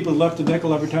 if people left a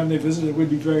nickel every time they visited, we'd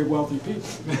be very wealthy people.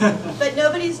 But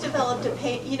nobody's developed a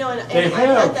pay, you know, and They I've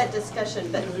have. had that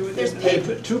discussion, but there's pay.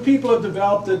 Two people have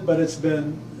developed it, but it's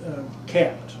been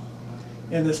capped.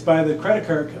 And it's by the credit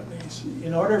card companies.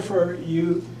 In order for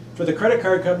the credit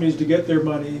card companies to get their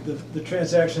money, the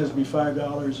transaction has to be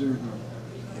 $5 or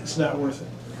it's not worth it.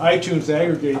 iTunes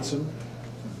aggregates them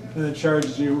and then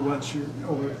charges you once you're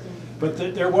over. But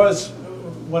there was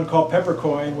one called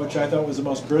Peppercoin, which I thought was the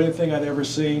most brilliant thing I'd ever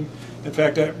seen. In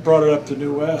fact, I brought it up to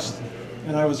New West,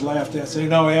 and I was laughed at, saying,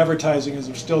 no, advertising is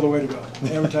still the way to go.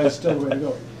 Advertising is still the way to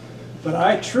go. But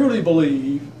I truly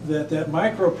believe that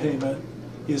micropayment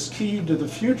is key to the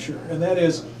future, and that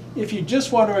is, if you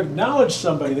just want to acknowledge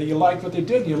somebody that you liked what they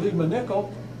did, and you leave them a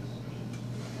nickel,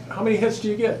 how many hits do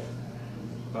you get?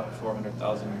 About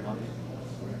 400,000 a month.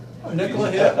 A nickel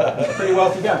a hit, pretty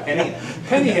wealthy guy.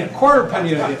 Penny hit, quarter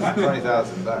penny a hit.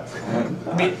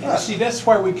 $20,000. I mean, see, that's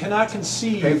why we cannot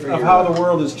conceive of how the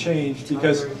world has changed,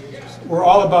 because we're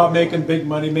all about making big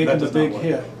money, making the big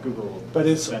hit. But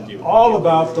it's all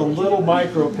about the little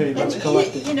micro payments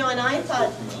collected. You know, and I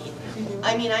thought,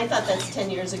 I thought that's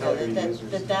 10 years ago,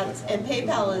 that's, and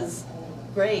PayPal is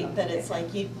great, but it's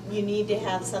like you need to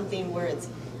have something where it's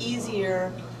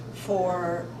easier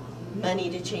for money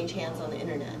to change hands on the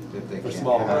internet. For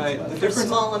small amounts. Right. For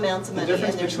small amounts of money, The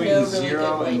difference and there's between no really 0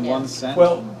 good way and to. 1 cent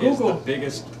is the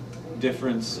biggest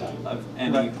difference of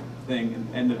anything,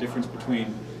 and the difference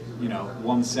between, you know,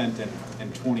 1 cent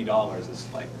and $20 is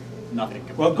like nothing.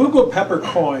 Well, Google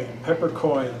Peppercoin,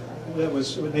 that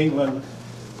was in England,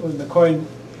 when the coin,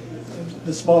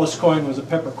 the smallest coin was a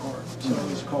peppercorn, so it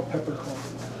was called Peppercoin.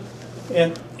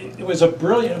 And it was a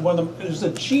brilliant one. It was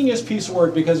a genius piece of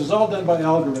work because it was all done by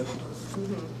algorithm.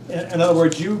 In other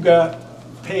words, you got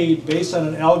paid based on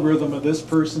an algorithm of this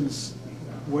person's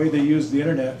way they used the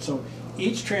internet. So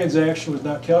each transaction was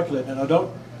not calculated. Now,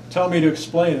 don't tell me to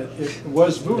explain it. It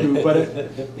was voodoo, but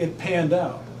it panned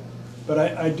out. But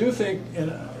I do think,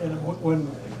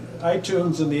 when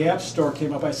iTunes and the App Store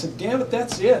came up, I said, damn it,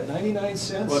 that's it, 99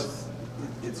 cents. Well,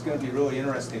 it's going to be really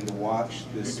interesting to watch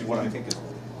this, what I think is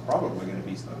probably going to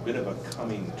be a bit of a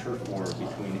coming turf war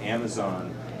between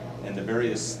Amazon and the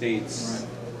various states,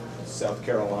 South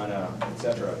Carolina,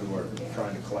 etc., who are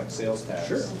trying to collect sales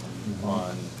tax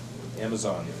on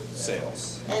Amazon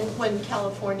sales. And when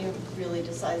California really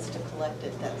decides to collect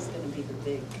it, that's going to be the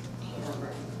big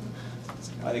hammer.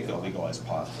 I think they'll legalize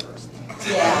pot first.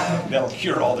 Yeah. That'll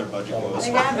cure all their budget woes.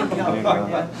 They have in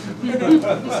California.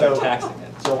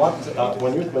 So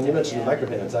when you mentioned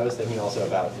micropayments, I was thinking also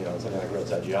about, you know, something like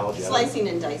roadside geology. Slicing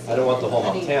and dicing. I don't want the whole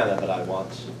Montana, but I want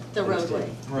the roadway.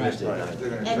 Right.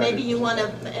 And maybe you want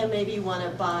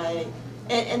to, buy.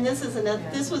 And this is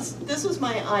this was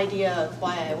my idea of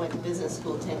why I went to business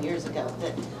school 10 years ago.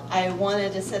 That I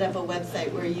wanted to set up a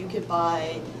website where you could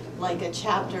buy like a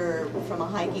chapter from a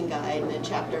hiking guide and a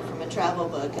chapter from a travel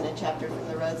book and a chapter from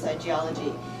the roadside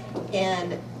geology,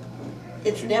 and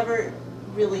it's never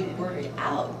really worked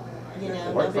out. You know,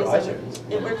 it worked for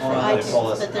iTunes. It worked for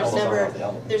iTunes,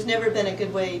 but there's never been a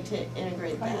good way to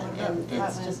integrate that, and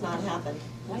it's just not happened.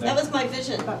 That was my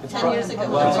vision 10 years ago.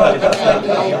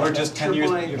 We're just 10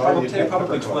 years, you're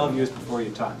probably 12 years before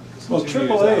your time. Well,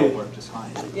 AAA worked just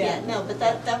fine. Yeah, no, but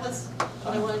that was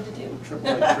what I wanted to do.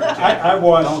 I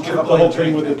watched the whole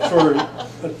thing with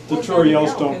the tour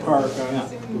Yellowstone Park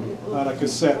on a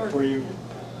cassette where you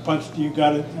punched, you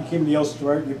came to Yellowstone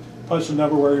Park, you punched the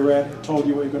number where you're at, it told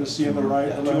you what you're going to see on the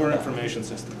right. Tour information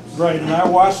system. Right, and I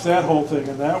watched that whole thing,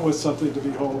 and that was something to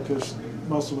behold because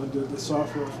Musselman did the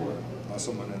software for it.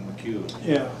 Musselman and McHugh.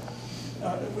 Yeah.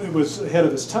 It was ahead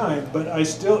of its time, but I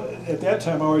still, at that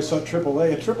time, I always thought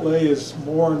AAA, and AAA is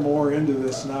more and more into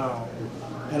this now.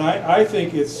 And I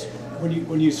think it's,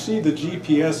 when you see the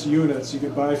GPS units you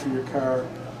could buy for your car,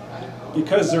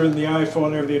 because they're in the iPhone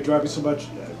and everything, driving so much,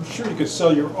 I'm sure you could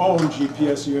sell your own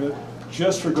GPS unit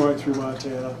just for going through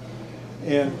Montana.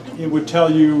 And it would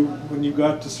tell you, when you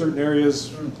got to certain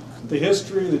areas, the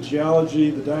history, the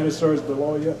geology, the dinosaurs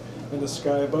below you, and the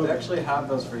sky above. They actually have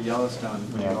those for Yellowstone.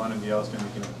 When you go on into Yellowstone,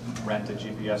 you can rent a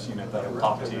GPS unit that'll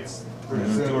talk to you.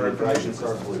 Tour information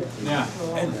system. Yeah.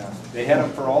 And they had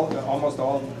them for almost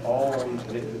all.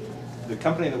 The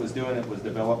company that was doing it was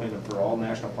developing it for all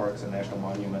national parks and national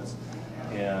monuments,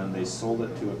 and they sold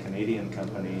it to a Canadian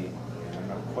company. I'm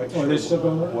not quite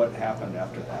sure what happened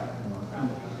after that.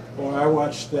 Well, I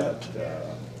watched that.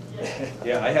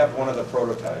 Yeah, I have one of the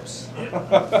prototypes.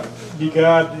 You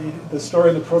got the story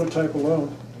of the prototype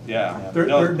alone. Yeah. Their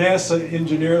NASA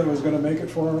engineer that was going to make it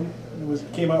for them,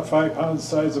 it came out 5 pounds the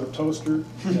size of a toaster.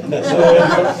 So they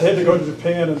had to go to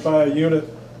Japan and buy a unit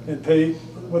and pay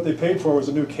what they paid for was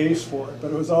a new case for it, but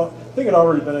it was all, I think it had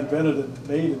already been invented and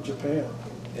made in Japan.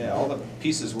 Yeah, all the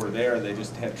pieces were there, they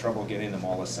just had trouble getting them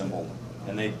all assembled.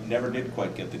 And they never did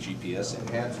quite get the GPS in.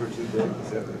 Hands were too big, is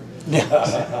that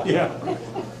what? Yeah.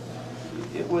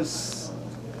 It was,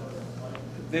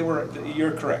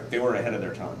 you're correct, they were ahead of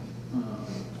their time.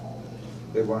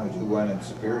 They want to do one in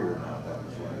Superior now. That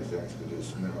was one of the things for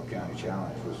this Mineral County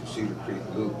Challenge, was the Cedar Creek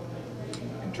Loop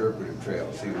interpretive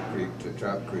trail, Cedar Creek to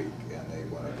Trout Creek, and they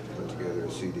want to put together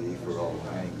a CD for all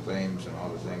the mining claims and all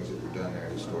the things that were done there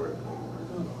historically.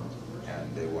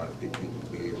 And they want people to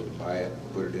be able to buy it,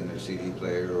 put it in their CD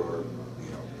player, or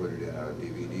put it in a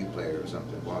DVD player or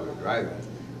something while they're driving,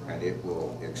 and it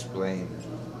will explain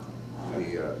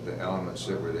the elements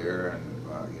that were there, and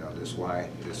this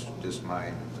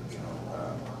mine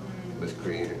was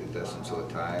created at this and so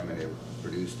time, and it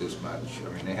produced this much. I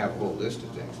mean, they have a whole list of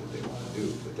things that they want to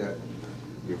do, but that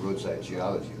your roadside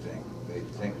geology thing, they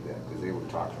think that because they were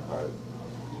talking about it.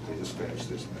 They just finished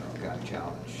this Mineral County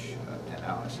Challenge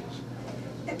analysis.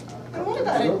 And what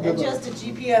about just a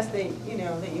GPS that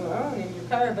that you own in your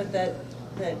car, but that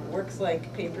works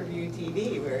like pay-per-view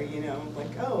TV, where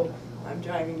like, oh, I'm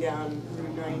driving down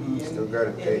Route 90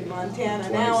 in Montana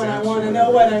now, and I want to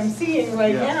know what I'm seeing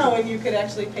right now, and you could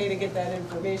actually pay to get that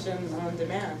information on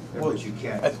demand. Yeah, but you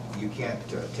can't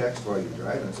text while you're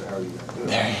driving, so how are you going to do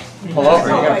it? Pull over,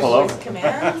 you gotta pull over.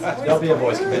 There'll be a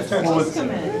voice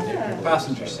command.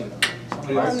 Passenger seat.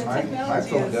 My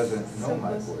phone doesn't know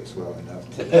my voice well enough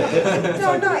to.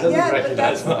 No, not yet, but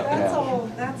that's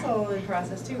all in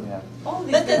process too. Yeah. All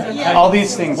these things are All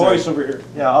these things. Voice over here.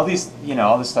 Yeah, all these,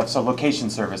 all this stuff. So location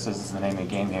services is the name of the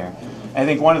game here. I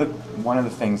think one of the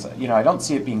things, I don't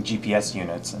see it being GPS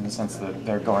units in the sense that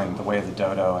they're going the way of the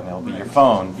dodo and it'll be your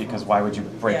phone, because why would you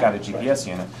break out a GPS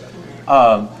unit?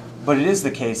 But it is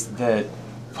the case that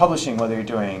publishing, whether you're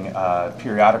doing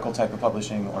periodical type of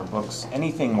publishing or books,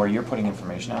 anything where you're putting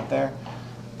information out there,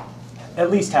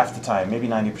 at least half the time, maybe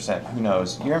 90%, who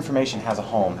knows, your information has a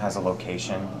home, has a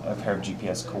location, a pair of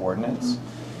GPS coordinates.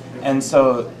 And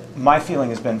so my feeling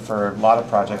has been for a lot of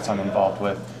projects I'm involved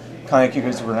with, kind of like you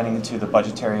guys were running into the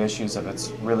budgetary issues of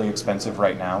it's really expensive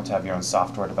right now to have your own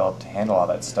software developed to handle all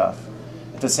that stuff.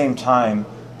 At the same time,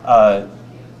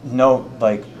 no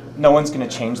one's going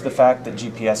to change the fact that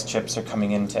GPS chips are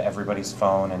coming into everybody's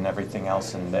phone and everything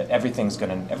else, and that every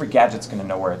gadget's going to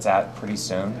know where it's at pretty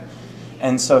soon.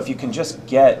 And so if you can just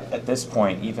get, at this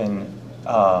point, even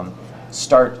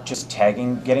start just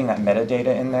tagging, getting that metadata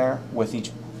in there with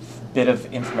each bit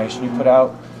of information you put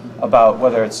out about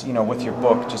whether it's, with your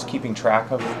book, just keeping track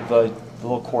of the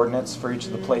little coordinates for each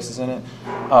of the places in it,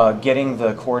 getting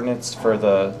the coordinates for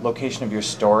the location of your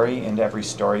story into every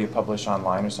story you publish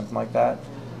online or something like that.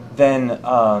 Then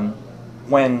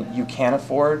when you can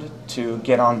afford to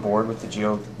get on board with the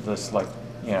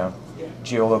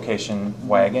geolocation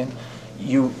wagon,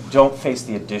 you don't face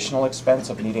the additional expense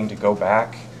of needing to go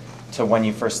back to when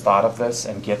you first thought of this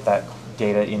and get that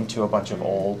data into a bunch of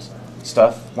old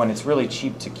stuff, when it's really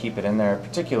cheap to keep it in there,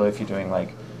 particularly if you're doing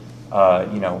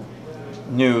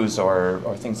news or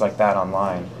things like that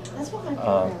online. That's what my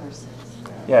programmer says.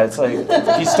 Yeah, it's like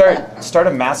if you start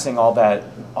amassing all that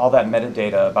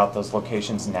metadata about those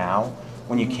locations now,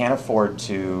 when you can't afford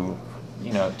to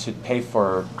pay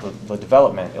for the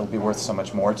development, it'll be worth so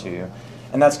much more to you.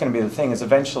 And that's going to be the thing, is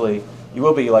eventually you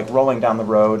will be like rolling down the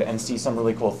road and see some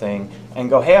really cool thing and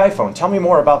go, hey iPhone, tell me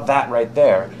more about that right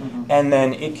there. Mm-hmm. And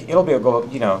then it'll be it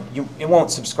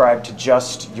won't subscribe to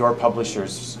just your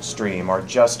publisher's stream or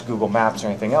just Google Maps or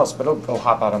anything else, but it'll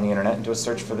hop out on the internet and do a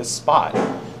search for this spot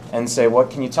and say, what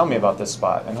can you tell me about this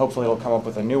spot? And hopefully it'll come up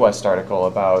with a New West article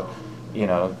about,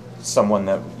 someone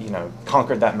that,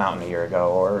 conquered that mountain a year ago,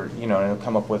 or, it'll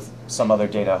come up with some other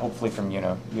data, hopefully from,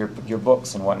 your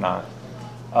books and whatnot.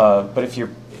 But if your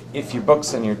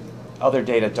books and your other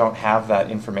data don't have that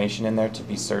information in there to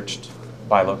be searched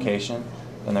by location,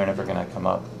 then they're never going to come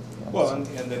up. Well, and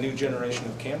the new generation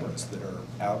of cameras that are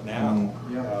out now,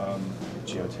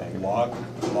 geotag, log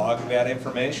that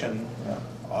information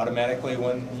automatically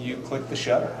when you click the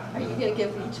shutter. Are you going to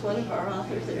give each one of our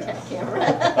authors a tech camera?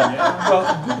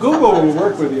 Well, Google will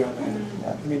work with you on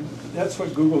that. I mean, that's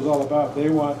what Google's all about. They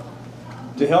want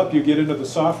to help you get into the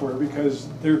software because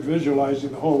they're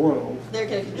visualizing the whole world. They're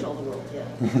going to control the world, yeah.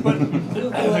 But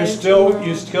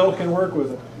you still can work with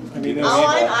them. I mean,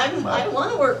 I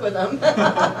want to work with them.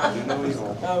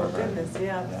 Oh goodness,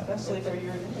 yeah, especially for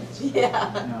your image.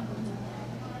 Yeah.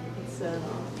 It's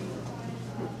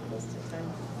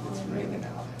It's raining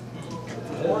out.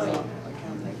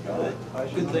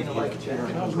 Good thing I like it.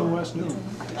 How's New West doing?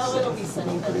 Oh, it'll be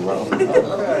sunny. Pretty well. Jonathan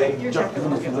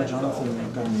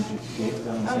got a new gate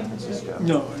down in San Francisco.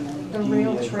 No. The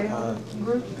Rail Trail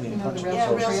Group, you know, the Yeah,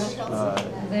 Rail Rail Trail.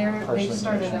 Trail. They've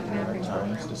started up New York mapping.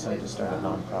 Times decided to start a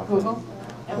nonprofit. Google.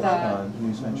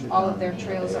 News venture All of down their in the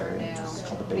trails Bay are Area. now It's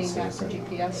called the being mapped for Basis.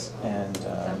 GPS. And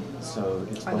so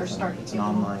it's Or they're both starting it's to. an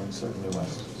online sort of New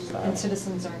West style And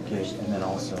citizens are gig, engaged. and then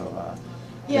also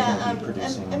they're Yeah, going to be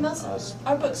producing and most, a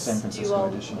our books San do Francisco all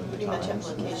edition of the pretty much have Times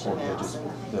with location 4 maps, pages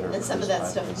that are and some of produced that by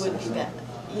stuff the would be citizen. that,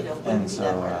 you know, And wouldn't be so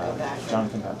that hard to go back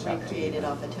Jonathan got and tapped to recreate do it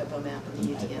that. off a topo map in the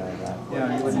Head guy UTM. that.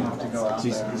 Yeah, you wouldn't have to go out So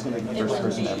he's there. going to be the It first wouldn't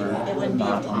person be- ever it wouldn't be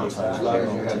not on the a Times lot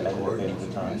payroll of to you edit had Page of the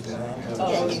Times. Yeah,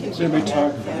 you can So we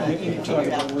talk, yeah, you you can talk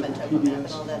figure out about the working topo with map and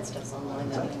PBS. all that stuff's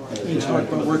online anymore. You talk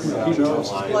about working with PBS.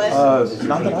 What?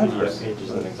 Not that I've heard.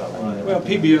 Well,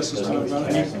 PBS is talking about,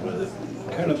 I mean,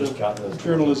 kind of the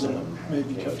journalism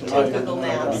maybe kept alive. Google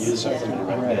Maps,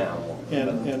 yeah.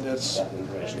 And that's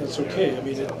okay. I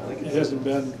mean, it hasn't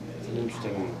been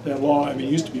that long. I mean,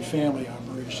 it used to be family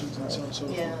operations and so on and so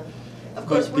forth. Yeah. Of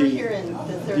course, But we're the- here in the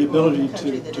the third ability world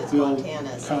country to that is build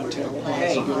Montana, so we're contact gonna points, lag to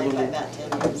get a behind by little about 10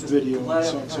 years. video and so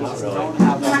on and so forth. No,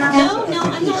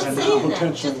 I'm not saying that.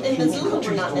 Potential Just in Missoula,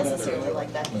 we're not huge necessarily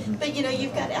like that. But you know,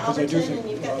 you've got Because I do Alberton think- and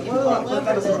you've got people all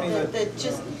over that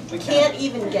just can't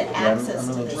even get access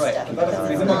to this stuff because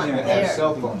They it's don't not even have there.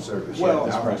 cell phone service yet, Well,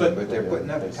 but they're putting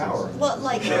up a tower. Well,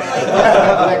 like, They don't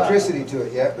have electricity to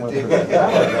it yet, but they've got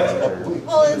power.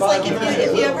 well, it's like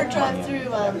if you ever drive through,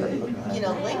 you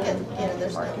know, Lincoln, you know,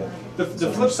 there's no.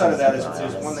 The flip side of that is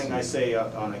one thing I say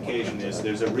on occasion is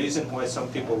there's a reason why some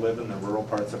people live in the rural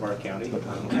parts of our county.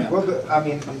 Well, I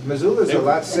mean, Missoula's They a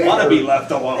lot safer. want to be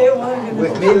left alone.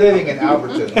 With me living in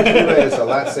Alberton, Missoula is a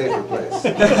lot safer place.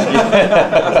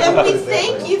 And we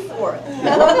thank you for it.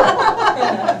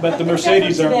 But the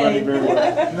Mercedes aren't running very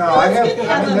well. No,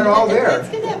 I mean, they're all It's there.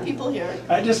 good to have people here.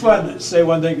 I just wanted to say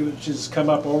one thing which has come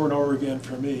up over and over again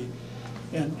for me.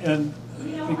 And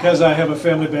because I have a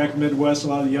family back in the Midwest, a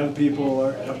lot of the young people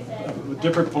are of a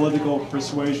different political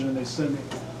persuasion, and they send me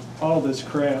all this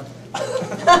crap. And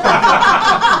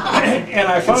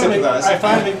I finally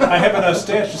I have enough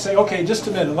stash to say, okay, just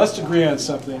a minute, let's agree on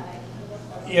something.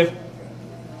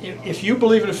 If you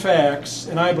believe in facts,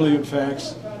 and I believe in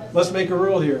facts, let's make a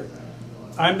rule here.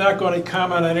 I'm not going to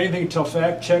comment on anything until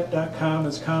factcheck.com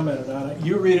has commented on it.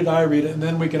 You read it, I read it, and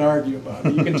then we can argue about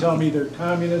it. You can tell me they're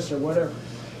communists or whatever.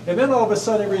 And then all of a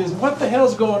sudden everybody says, what the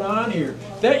hell's going on here?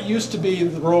 That used to be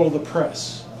the role of the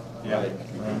press. Yeah.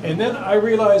 And then I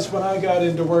realized when I got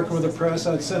into working with the press,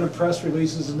 I'd send them press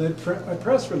releases and they'd print my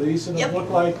press release and it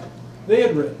looked like they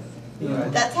had written.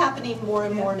 That's happening more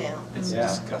and more now. It's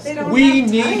disgusting. We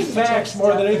need facts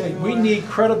more than anything. We need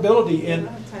credibility. And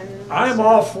I'm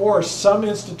all for some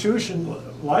institution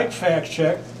like Fact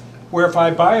Check, where if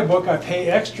I buy a book, I pay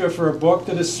extra for a book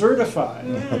that is certified.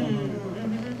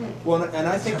 Well, and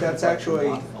I think that's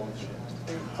actually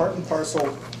part and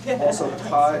parcel also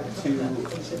tied to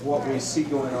what we see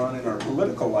going on in our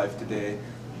political life today,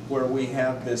 where we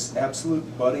have this absolute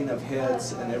butting of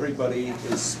heads and everybody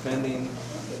is spending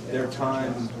their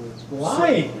time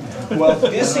lying. Well,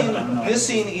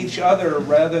 dissing each other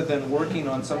rather than working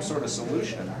on some sort of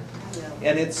solution.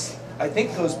 And I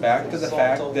think goes back to the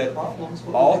fact that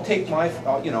I'll take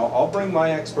I'll bring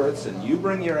my experts and you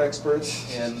bring your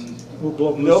experts and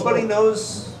nobody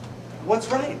knows what's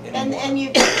right anymore. And you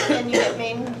get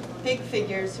main big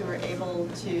figures who are able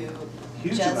to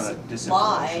Huge amount of just disinformation.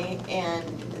 lie, and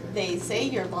they say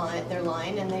they're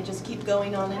lying, and they just keep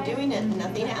going on and doing it, and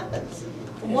nothing happens.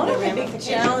 One There's of no the big ramifications.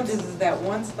 challenges is that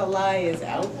once the lie is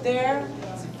out there,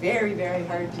 it's very, very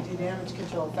hard to do damage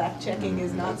control. Fact checking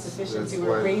is not sufficient That's to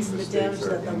why erase the mistakes damage are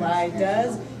that the lie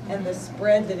does, and the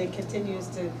spread that it continues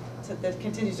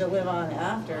to live on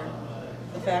after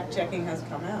the fact checking has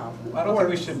come out. I don't think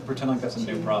we should pretend like that's a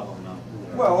new problem, no.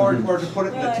 Well, or to put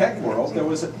it in the tech world, there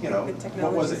was,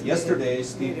 what was it, yesterday,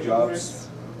 Steve Jobs,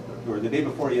 or the day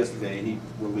before yesterday, he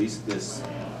released this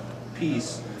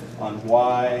piece on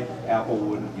why Apple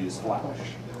wouldn't use Flash.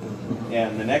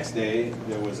 And the next day,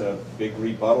 there was a big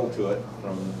rebuttal to it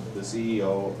from the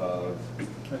CEO of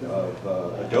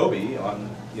Adobe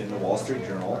in the Wall Street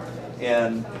Journal.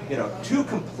 And, two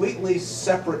completely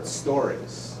separate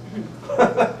stories.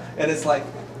 And it's like,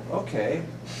 okay,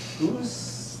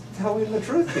 who's telling the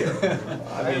truth here?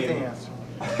 I mean,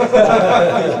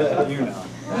 You know.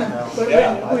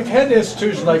 But we've had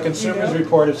institutions like Consumers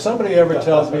Report. If somebody ever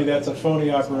tells me that's a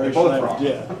phony operation, both I'm wrong.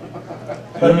 dead.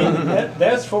 But I mean,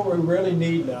 that's what we really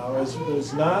need now is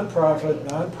nonprofit,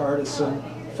 nonpartisan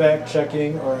fact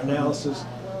checking or analysis.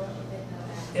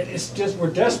 It's just we're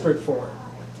desperate for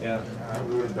it. Yeah. I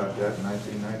wrote about that in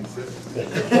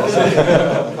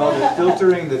 1996. Called it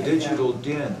filtering the digital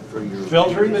din for your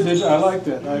Filtering the digital, I like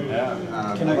that.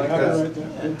 Can I like copyright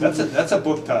that? That's a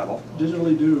book title.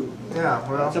 Digitally do. Yeah,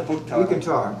 well, That's a book title. you can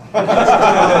talk.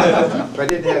 If I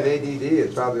didn't have ADD,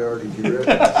 it'd probably already be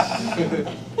written.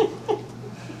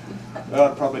 Well,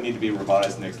 it'd probably need to be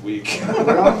revised next week.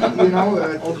 Well, you know,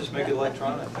 I'll just make it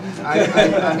electronic.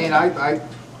 I mean,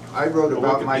 I wrote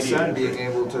about my son being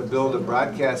able to build a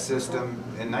broadcast system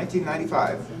in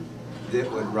 1995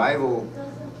 that would rival,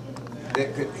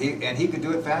 and he could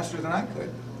do it faster than I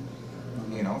could.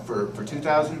 You know, for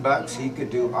 $2,000, he could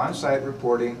do on-site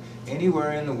reporting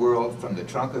anywhere in the world from the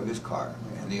trunk of his car.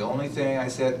 And the only thing I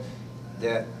said,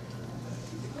 that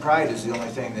pride is the only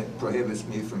thing that prohibits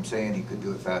me from saying he could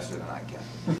do it faster than I can.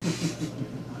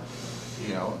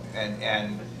 You know,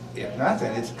 and if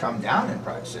nothing, it's come down in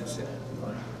price since then.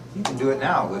 You can do it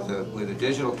now with a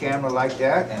digital camera like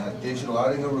that and a digital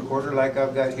audio recorder like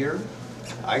I've got here.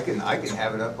 I can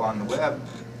have it up on the web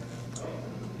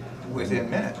within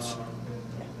minutes.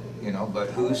 You know, but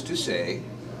who's to say?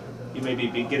 You may be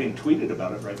getting tweeted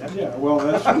about it right now. Yeah, well,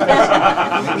 that's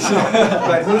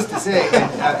but who's to say?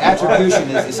 Attribution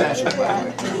is essential, by the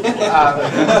way.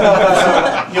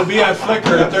 You'll be on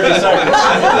Flickr in 30 seconds.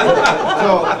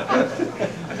 So,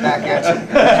 back at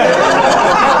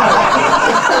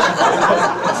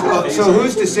you. So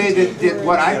who's to say that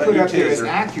what I put up there is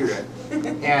accurate?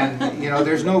 And, you know,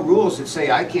 there's no rules that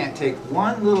say I can't take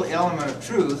one little element of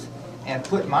truth and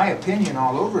put my opinion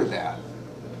all over that.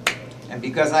 And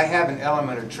because I have an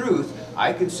element of truth,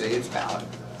 I can say it's valid.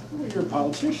 Well, you're a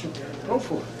politician. Go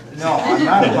for it. No, I'm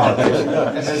not a politician,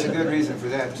 and there's a good reason for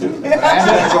that too. But I'm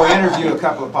going to go interview a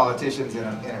couple of politicians in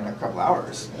a couple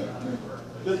hours.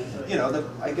 You know,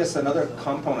 I guess another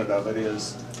component of it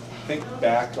is think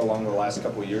back along the last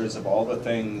couple of years of all the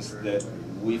things that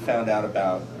we found out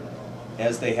about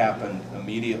as they happened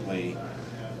immediately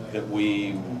that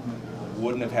we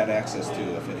wouldn't have had access to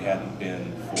if it hadn't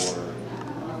been for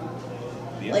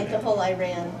the Like the whole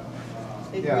Iran,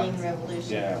 the Yeah. Green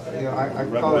Revolution. Yeah. You know, I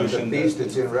call it the beast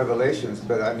that's in Revelations,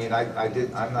 but I mean,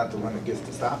 I'm not the one that gets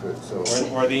to stop it, so.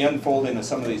 Or the unfolding of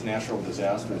some of these natural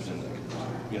disasters in,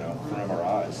 you know, front of our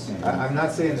eyes. I'm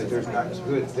not saying that there's not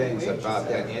good things about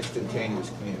that instantaneous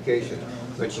communication,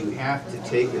 but you have to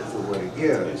take it for what it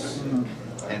is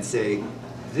and say,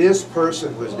 this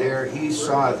person was there, he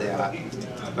saw that,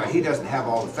 but he doesn't have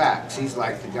all the facts. He's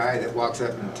like the guy that walks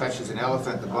up and touches an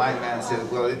elephant, the blind man says,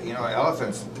 well, you know, an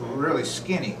elephant's really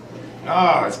skinny.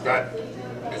 No, it's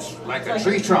like a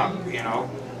tree trunk, you know.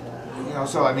 You know,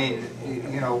 so I mean,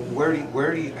 you know,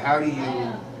 how do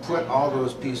you put all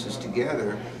those pieces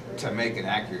together to make an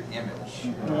accurate image?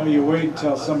 Well, you wait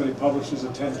until somebody publishes a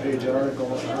 10-page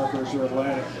article in Harper's or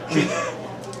Atlantic.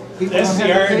 That's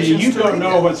the irony. You don't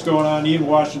know what's going on even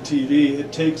watching TV.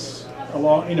 It takes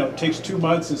it takes 2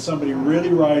 months and somebody really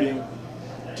writing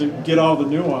to get all the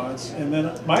nuance. And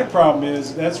then my problem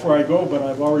is that's where I go, but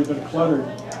I've already been cluttered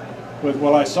with,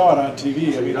 well, I saw it on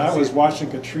TV. I mean, I was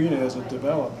watching Katrina as it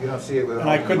developed. You don't see it with and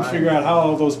I couldn't figure out how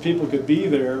all those people could be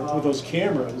there with those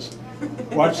cameras,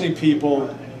 watching people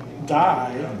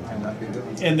die,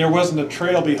 and there wasn't a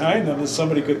trail behind them that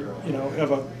somebody could, you know,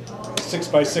 have a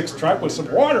 6x6 truck with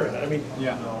some water in it. I mean,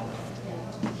 yeah.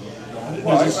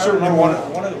 Well, I remember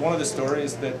one of the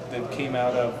stories that came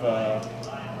out of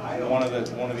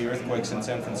one of the earthquakes in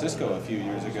San Francisco a few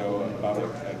years ago about a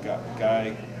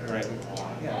guy, right?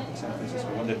 Yeah, San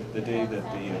Francisco. The day that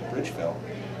the bridge fell,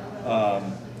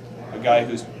 a guy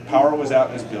whose power was out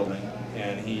in his building,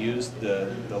 and he used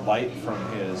the light from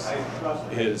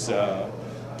his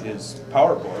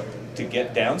power board to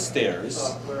get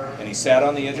downstairs, and he sat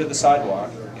on the edge of the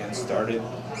sidewalk and started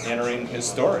entering his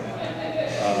story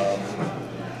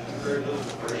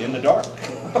in the dark.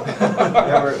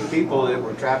 There were people that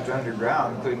were trapped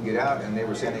underground, couldn't get out, and they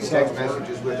were sending text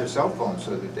messages with their cell phones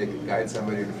so that they could guide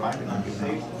somebody to find it.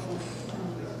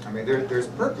 I mean, there's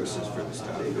purposes for this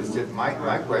stuff. It's just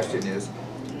my question is,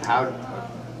 how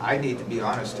I need to be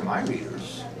honest to my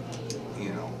readers, you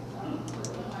know,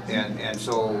 and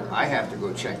so I have to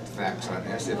go check the facts on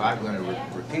this if I'm going to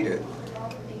repeat it.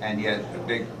 And yet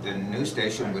the news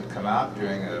station would come out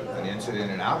during an incident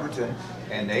in Alberton,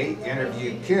 and they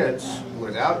interviewed kids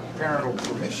without parental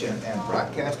permission and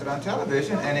broadcast it on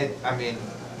television, and I mean,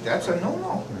 that's a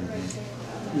no-no.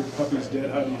 Your puppy's dead,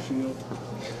 how do you feel?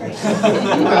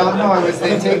 Well, no,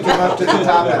 they take him up to the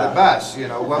top of the bus, you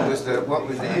know, what was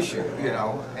the issue, you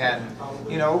know, and,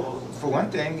 you know, for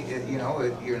one thing, you know,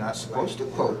 you're not supposed to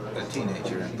quote a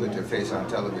teenager in put their face on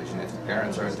television if the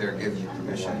parents aren't there giving you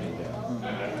permission.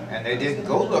 And they didn't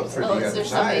go look for the Oh, other is there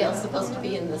somebody side. else supposed to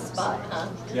be in this spot, huh?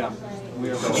 Yeah.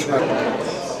 We are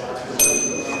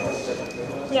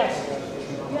Yes.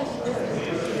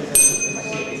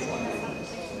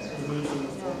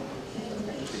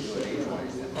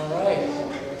 All right.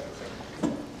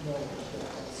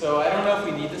 So I don't know if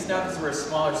we need this now because we're a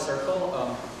smaller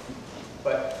circle,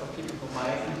 but for people who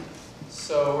might.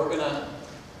 So we're gonna.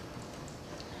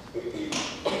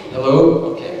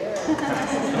 Hello? Okay.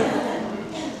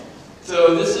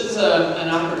 So this is an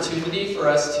opportunity for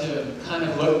us to kind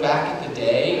of look back at the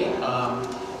day,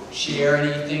 share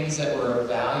any things that were of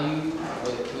value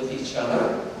with each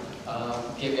other,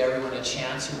 give everyone a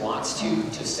chance who wants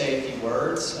to say a few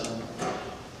words.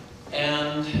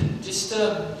 And just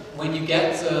when you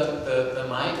get the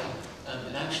mic,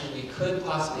 and actually we could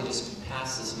possibly just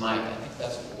pass this mic. I think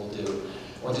that's what we'll do.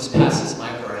 We'll just pass this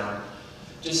mic around.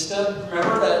 Just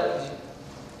remember that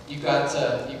you got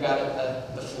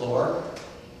the floor,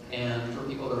 and for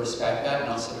people to respect that, and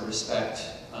also to respect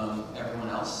everyone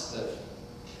else that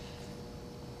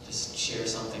just share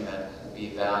something that will be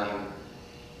of value.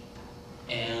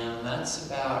 And that's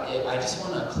about it. I just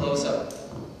want to close up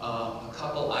a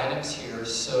couple items here.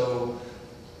 So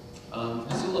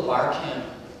Missoula Bar Camp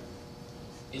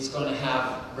is going to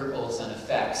have ripples and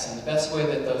effects, and the best way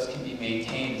that those can be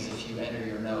maintained is if you enter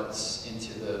your notes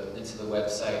into the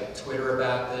website, Twitter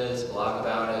about this, blog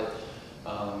about it,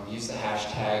 use the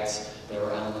hashtags. There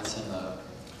were elements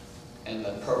in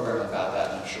the program about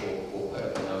that, and I'm sure we'll put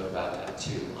up a note about that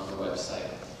too on the website.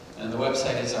 And the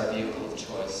website is our vehicle of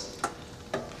choice.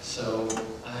 So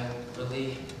I'm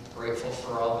really grateful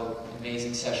for all the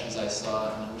amazing sessions I saw,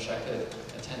 and I wish I could have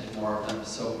attended more of them.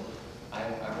 So I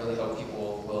really hope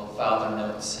people will file their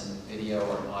notes and video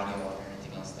or audio or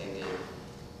anything else they did.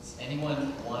 Does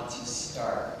anyone want to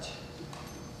start?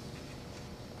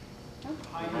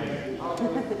 I'll do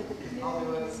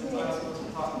it since I was supposed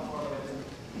to talk before, but I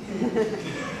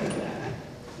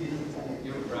didn't.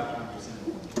 You were wrapped around your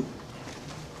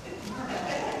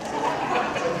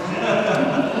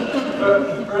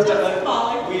First,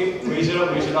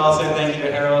 we should all say thank you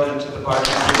to Harold and to the Bar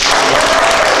Camp.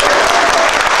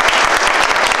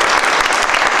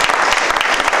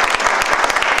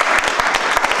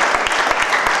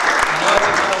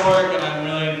 Work, and I'm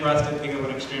really impressed. I think it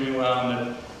went extremely well,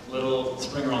 and the little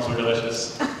spring rolls were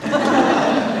delicious.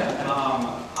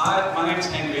 My name's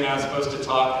Henry, and I was supposed to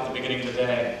talk at the beginning of the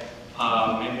day.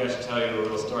 Maybe I should tell you a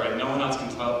little story. No one else can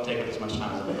take up as much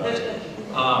time as I'm about to.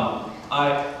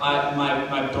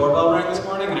 My doorbell rang this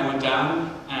morning, and I went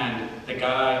down, and the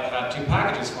guy had 2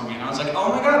 packages for me, and I was like, oh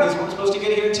my god, these weren't supposed to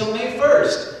get here until May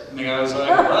 1st. And the guy was like,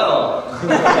 well.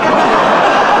 And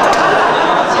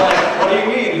I was like, what do you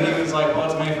mean? And he was like, well,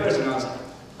 it's May 1st. And I was like,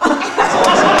 that's all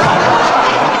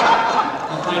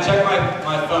I checked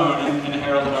my phone, and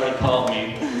Harold had already called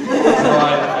me. So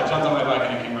I jumped on my bike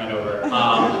and I came right over.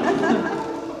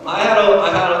 I had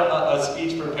a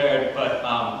speech prepared, but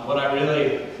what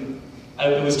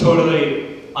it was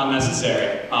totally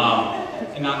unnecessary.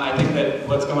 And I think that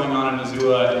what's going on in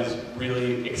Missoula is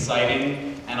really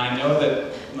exciting, and I know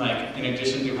that, like, in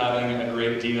addition to having a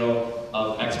great deal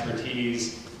of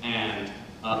expertise and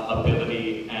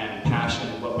ability and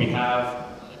passion, what we have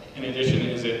in addition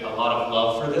is a lot of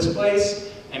love for this place,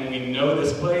 and we know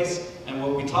this place, and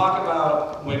what we talk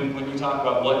about when you talk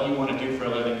about what you want to do for a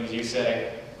living is you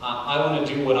say, I want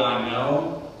to do what I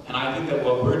know. And I think that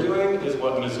what we're doing is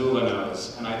what Missoula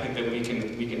knows, and I think that we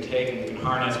can take and we can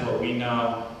harness what we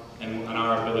know and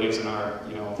our abilities and our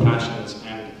passions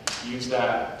and use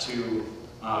that to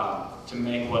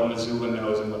make what Missoula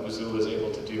knows and what Missoula is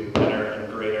able to do better and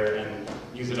greater, and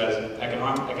use it as an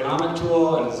economic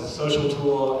tool and as a social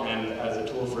tool and as a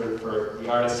tool for the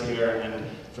artists here and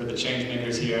for the change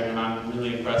makers here. And I'm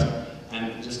really impressed.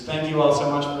 And just thank you all so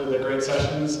much for the great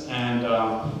sessions, and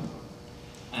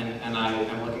I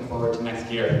am looking forward to next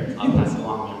year. I'll pass it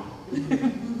along now.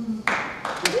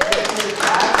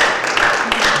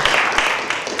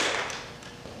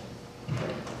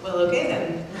 Well, okay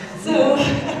then. So,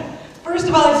 first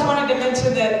of all, I just wanted to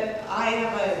mention that I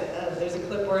have there's a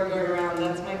clipboard going around.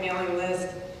 That's my mailing list.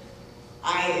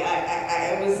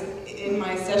 I was in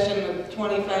my session with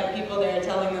 25 people there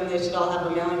telling them they should all have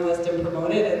a mailing list and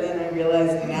promote it, and then I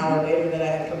realized an hour later that I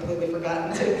had completely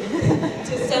forgotten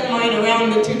to send mine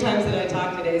around the 2 times that I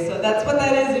talked today. So that's what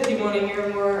that is. If you want to hear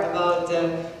more about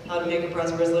how to make a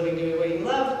prosperous living doing what you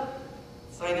love,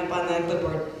 sign up on that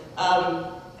clipboard.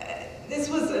 This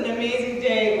was an amazing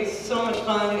day. It was so much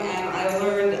fun, and I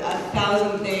learned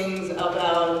 1,000 things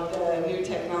about new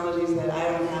technologies that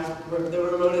I don't have the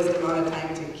remotest amount of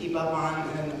time to keep up on,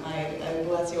 and I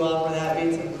bless you all for that.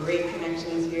 Made some great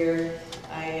connections here.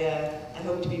 I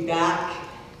hope to be back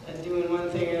doing one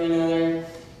thing or another,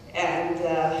 and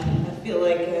I feel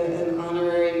like an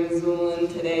honorary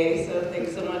Missoulan today, so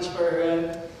thanks so much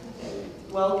for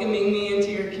welcoming me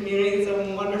into your community. It's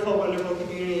a wonderful, wonderful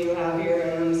community you have here,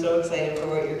 and I'm so excited for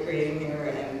what you're creating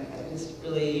here, and I'm just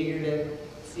really eager to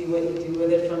see what you do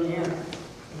with it from here.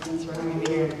 Thanks for having me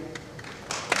here.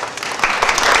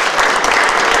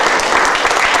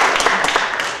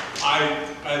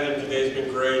 I think today's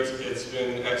been great. It's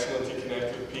been excellent to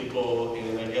connect with people,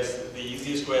 and I guess the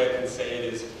easiest way I can say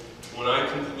it is when I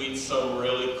complete some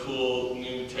really cool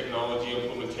new technology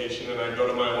implementation and I go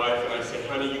to my wife and I say,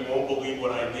 honey, you won't believe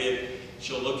what I did,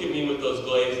 she'll look at me with those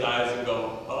glazed eyes and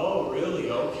go, oh,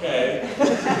 really? Okay. And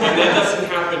that doesn't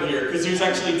happen here, because there's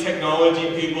actually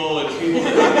technology people and people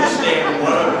that understand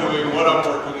what I'm doing, what I'm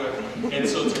working on. And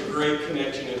so it's a great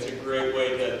connection. It's a great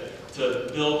way to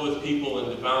build with people and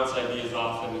to bounce ideas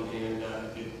off, and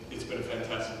it's been a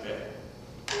fantastic day.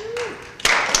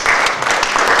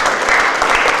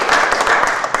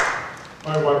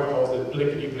 My wife calls it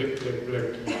blickety blick blick blick.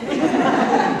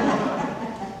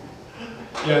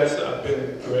 Yeah, it's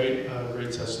been great,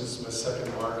 great session. This is my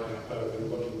second mark, and I've been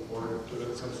looking forward to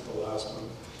it since the last one.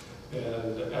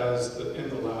 And in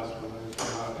the last one, I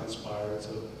came out inspired,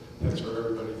 so thanks for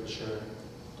everybody for sharing.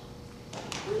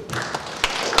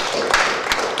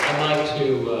 I'd like to,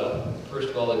 first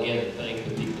of all, again, thank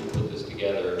the people who put this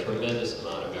together. A tremendous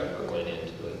amount of effort went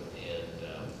into it, and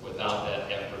without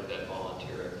that effort, that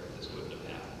volunteer effort, this wouldn't have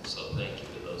happened. So thank you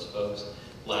to those folks.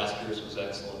 Last year's was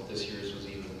excellent. This year's was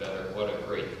even better. What a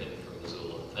great thing for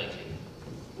Missoula. Thank you.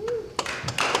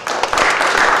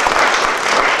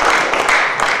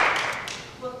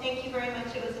 Well, thank you very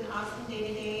much. It was an awesome day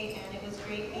today, and it was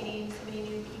great meeting so many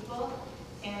new people.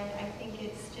 And I think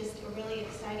it's just a really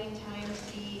exciting time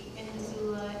to be in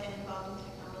Missoula and involved in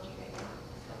technology right now.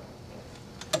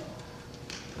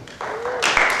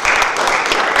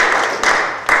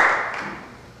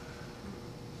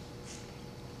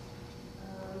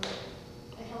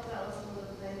 I helped out with some of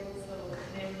the planning, so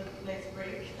today was a nice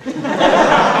break.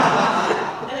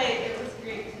 It was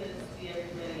great to see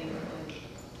everybody and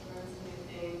learn some new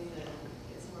things and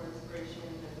get some more inspiration,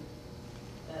 and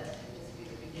that could just be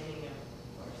the beginning of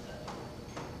more stuff.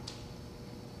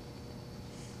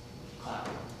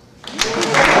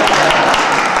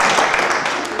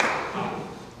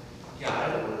 Yeah, I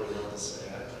don't really know what to say. I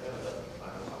got a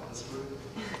final thought this group,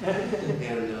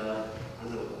 and I'm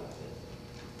really glad that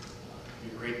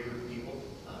you're a great group of people.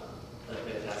 Had a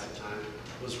fantastic time.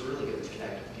 It was really good to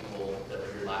connect with people that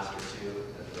were here last year too,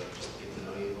 and just get to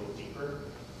know you a little deeper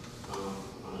on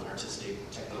an artistic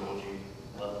technology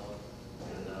level.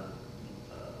 And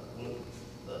one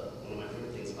of my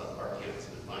favorite things about the bar camp has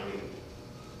been finding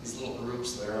these little groups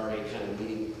that are already kind of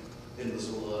meeting in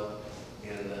Missoula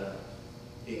and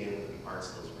being able to be parts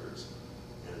of those groups.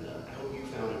 And I hope you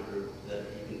found a group that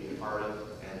you can be a part of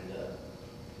and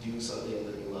do something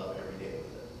that you love every day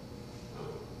with it. I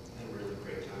had a really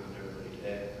great time with everybody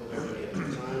today. Hope everybody had a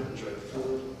good time, enjoyed the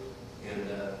food, and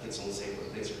gets home safely.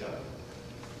 Thanks for coming.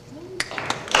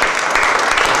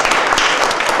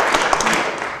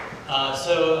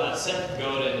 Seth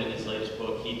Godin, in his latest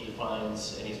book, he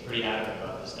defines, and he's pretty adamant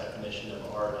about this definition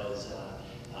of art as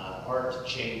art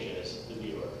changes the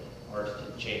viewer.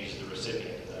 Art changes the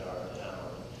recipient of that art.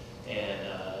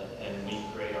 And we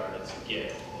create art as a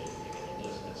gift. It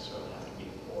doesn't necessarily have to be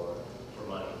for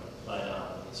money. But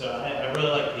so I really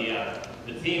like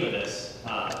the theme of this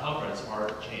conference,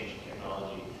 art changing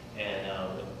technology,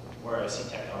 and where I see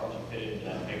technology fit into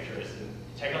that picture is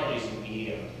technology is a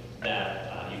medium that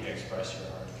you can express your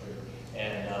art through.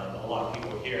 And a lot of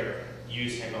people here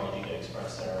use technology to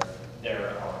express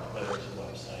their art, whether it's a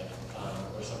website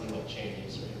or something that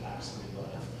changes or impacts somebody's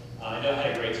life. I know I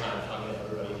had a great time talking to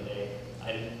everybody today.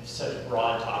 I did such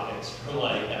broad topics from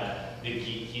like the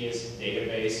geekiest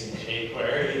database and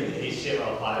jQuery and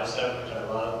HTML5 stuff, which I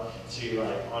love, to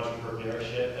like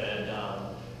entrepreneurship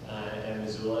and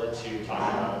Missoula, to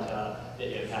talk about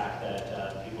the impact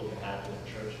that people can have in their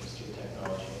churches through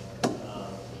technology.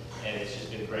 And it's just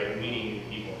been great meeting new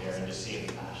people here and just seeing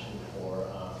the passion for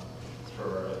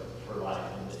life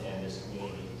and this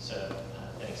community. So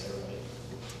thanks everybody.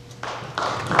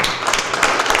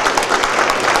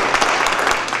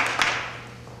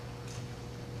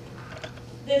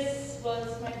 This was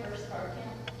my first bar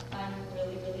camp. I'm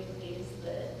really, really pleased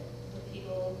that the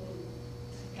people who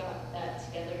got that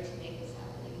together to make this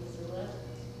happen in Missoula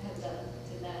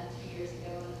did that 2 years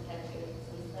ago and have kept doing it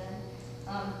since then.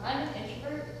 I'm an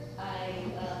introvert.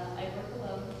 I work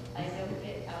alone. I don't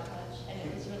get out much, and it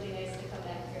was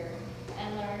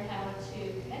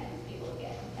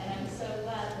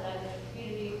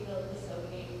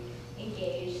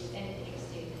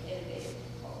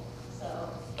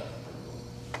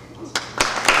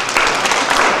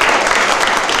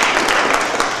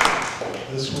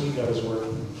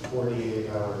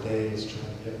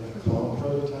get my clone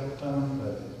prototype done,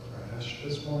 but it crashed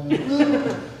this morning.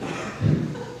 So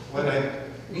what I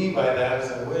mean by that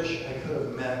is I wish I could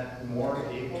have met more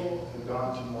people and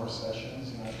gone to more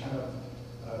sessions. You know, I kind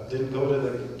of didn't go to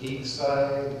the geek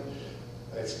side.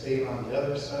 I stayed on the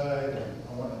other side.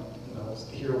 I want to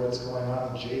hear what's going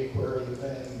on, the jQuery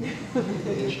thing,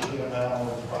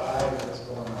 HTML5, what's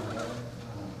going on there.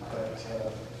 But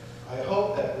I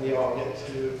hope that we all get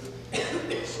to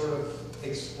sort of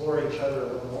explore each other a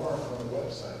little more from the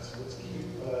website. So let's keep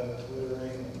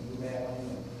Twittering and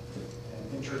emailing and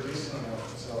introducing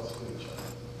ourselves to each other.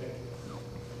 Thank you.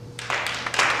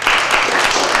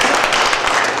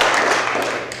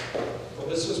 Well,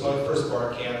 this was my first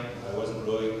bar camp. I wasn't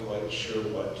really quite sure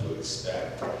what to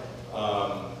expect.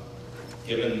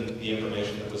 Given the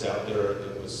information that was out there,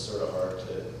 it was sort of hard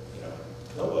to,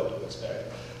 know what to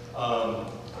expect. I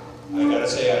gotta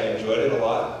say I enjoyed it a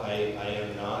lot. I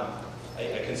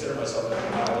consider myself a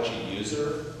technology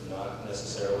user, not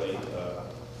necessarily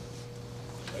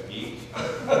a geek.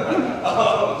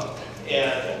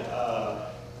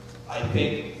 I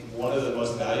think one of the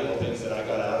most valuable things that I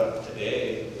got out of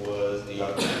today was the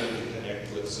opportunity to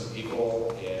connect with some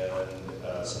people and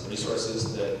some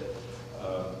resources that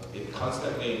it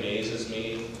constantly amazes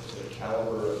me, the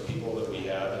caliber of people that we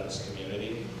have in this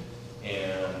community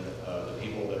and the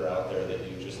people that are out there that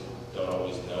you just don't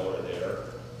always know are there.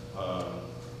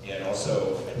 And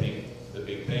also, I think the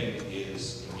big thing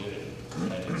is community.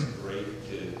 And it's great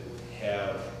to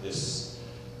have this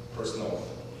personal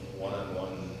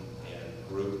one-on-one and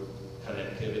group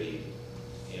connectivity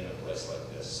in a place like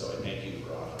this. So I thank you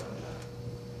for offering that.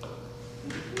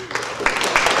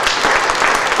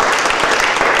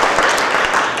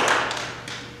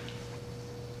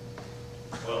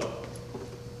 Well,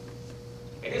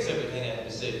 I guess everything I have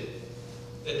to say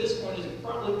at this point is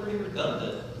probably pretty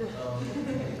redundant.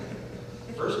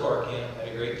 First bar camp, had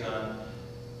a great time.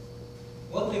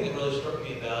 One thing that really struck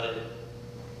me about it,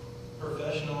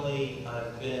 professionally,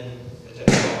 I've been a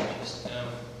technologist and I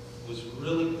was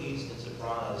really pleased and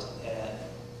surprised at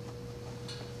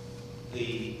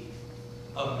the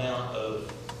amount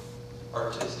of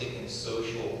artistic and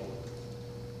social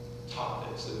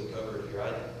topics that we covered here.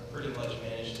 I pretty much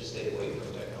managed to stay away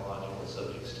from technological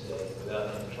subjects today without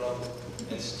any trouble,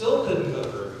 and still couldn't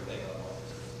cover everything I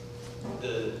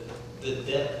wanted. The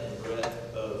depth and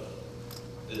breadth of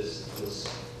this was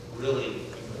really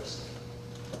impressive,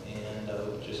 and I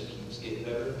hope it just keeps getting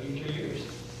better in future years.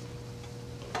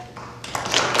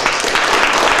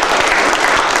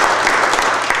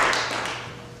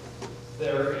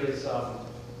 There is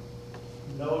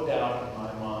no doubt in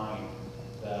my mind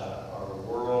that our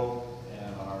world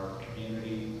and our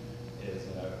community is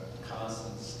in a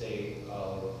constant state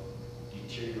of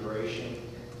deterioration,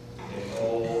 getting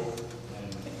old, and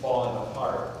falling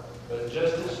apart. But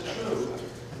just as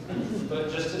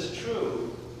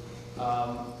true,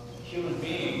 human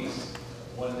beings,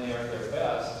 when they are at their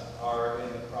best, are in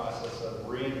the process of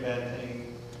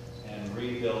reinventing and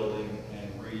rebuilding and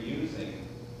reusing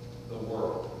the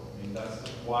world. I mean, that's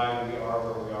why we are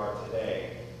where we are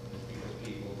today, is because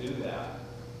people do that.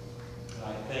 And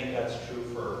I think that's true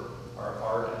for our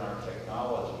art and our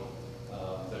technology.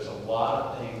 There's a lot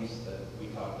of things that we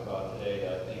talked about today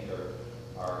that I think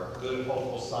are good,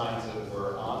 hopeful signs that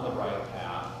we're on the right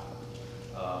path,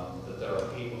 that there are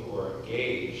people who are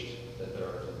engaged, that there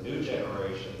is a new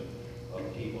generation of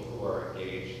people who are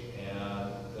engaged,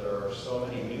 and there are so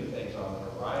many new things on the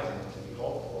horizon to be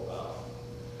hopeful about.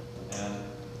 And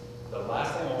the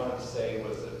last thing I wanted to say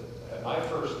was that at my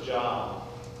first job,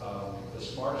 the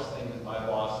smartest thing that my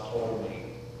boss told me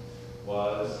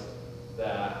was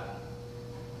that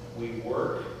we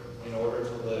work in order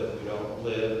to live. We don't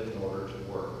live in order to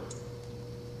work.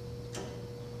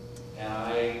 And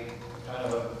I kind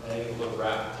of am able to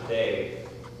wrap today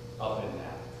up in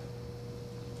that.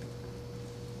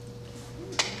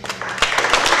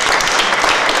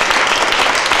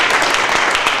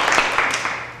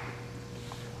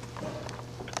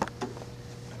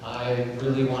 I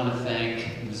really want to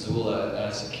thank Missoula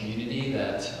as a community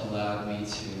that allowed me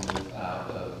to move out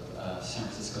of San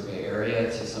Francisco Bay Area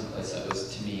to someplace that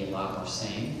was, to me, a lot more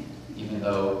sane, even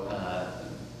though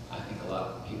I think a lot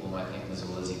of people might think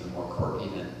Missoula is even more quirky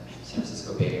than San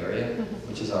Francisco Bay Area,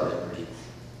 which is already pretty.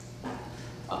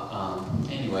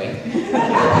 Anyway,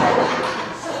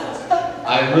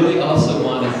 I really also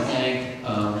want to thank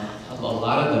a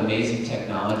lot of the amazing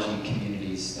technology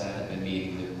communities that have been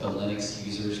meeting. The Linux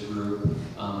users group,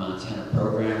 Montana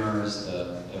programmers,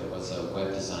 there was a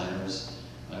web designers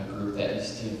group that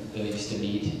used to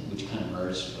meet, which kind of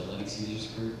merged with the Linux users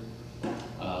group.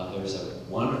 There's a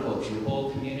wonderful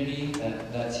Drupal community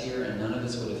that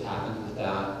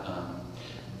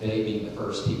they being the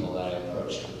first people that I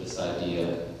approached with this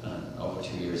idea over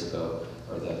 2 years ago,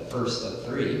 or the first of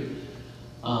 3.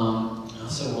 I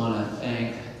also want to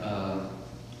thank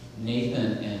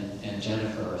Nathan and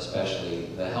Jennifer especially.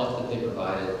 The help that they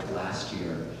provided last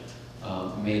year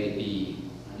made it be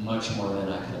much more than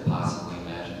I could have possibly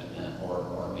imagined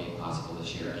or made possible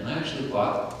this year. And I actually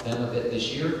bought them a bit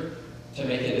this year to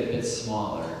make it a bit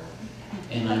smaller.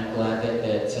 And I'm glad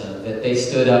that they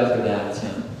stood up for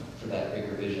that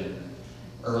bigger vision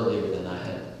earlier than I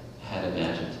had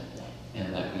imagined,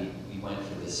 and that we went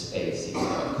for this space, even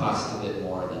though it cost a bit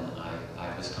more than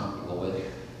I was comfortable with.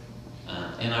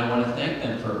 And I want to thank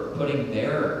them for putting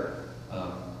their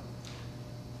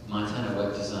Montana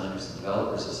Web Designers and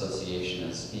Developers Association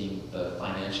as being the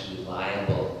financially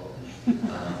liable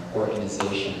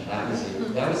organization. That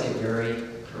was a very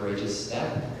courageous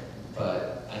step,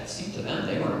 but it seemed to them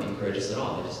they weren't being courageous at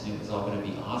all. They just knew it was all going to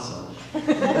be awesome.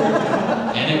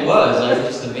 And it was. I was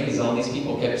just amazed. All these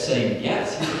people kept saying,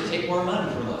 yes, you should take more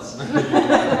money from us.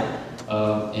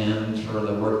 And for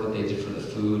the work that they did for the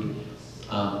food.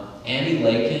 Andy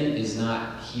Lakin is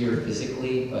not here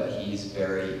physically, but he's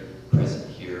very present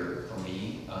here for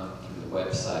me through the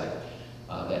website.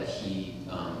 That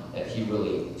he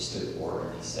really stood forward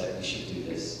and he said we should do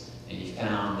this, and he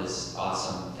found this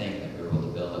awesome thing that we were able to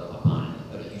build upon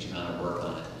and put a huge amount of work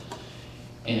on it.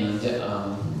 And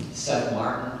Seth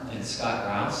Martin and Scott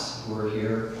Rouse, who were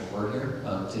here,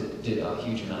 did a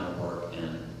huge amount of work,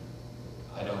 and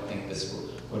I don't think this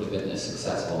would have been as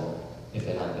successful if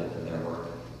it hadn't been for their work.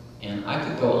 And I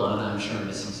could go on, I'm sure I'm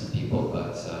missing some people,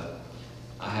 but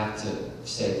I have to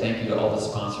say thank you to all the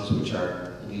sponsors, which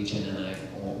are legion, and I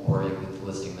won't bore you with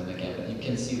listing them again, but you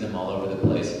can see them all over the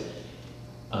place.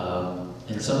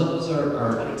 And some of those are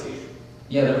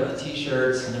yeah, they're on the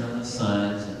t-shirts and they're on the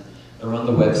signs and they're on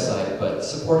the website, but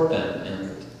support them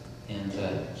and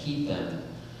keep them.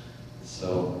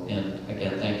 So, and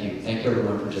again, thank you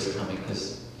everyone for just coming,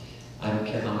 because I don't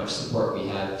care how much support we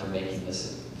had for making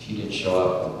this. If you didn't show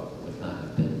up, it would not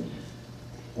have been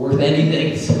worth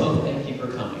anything, so thank you for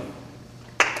coming.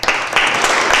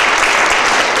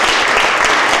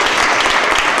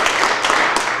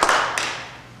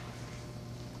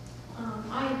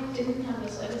 I didn't have the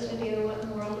slightest idea what in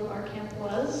the world a bar camp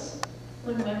was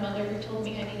when my mother told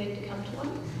me I needed to come to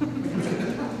one.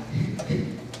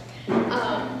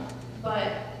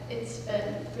 But it's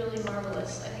been really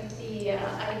marvelous. I think the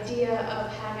idea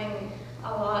of having a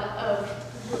lot of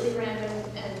really random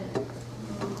and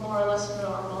more or less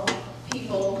normal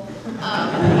people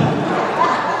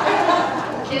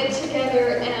get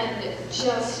together and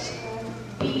just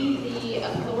be the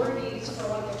authorities for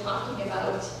what they're talking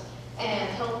about and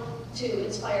help to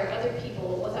inspire other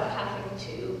people without having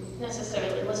to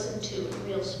necessarily listen to a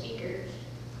real speaker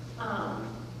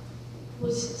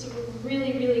was a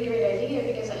really, really great idea,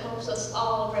 because it helps us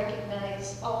all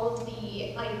recognize all of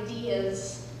the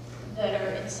ideas that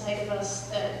are inside of us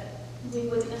that we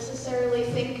wouldn't necessarily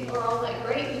think are all that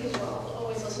great, because we're all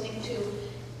always listening to,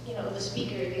 you know, the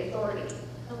speaker, the authority,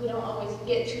 and we don't always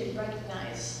get to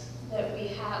recognize that we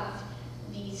have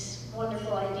these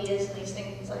wonderful ideas and these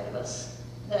things inside of us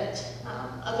that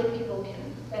other people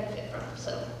can benefit from.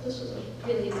 So this was a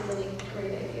really, really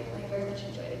great idea, and I very much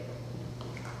enjoyed it.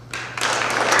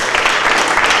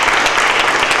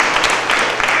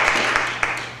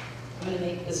 I'm going to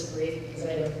make this brief because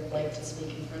I don't like to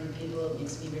speak in front of people. It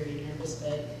makes me very nervous,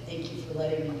 but thank you for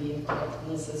letting me be involved in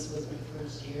this. This was my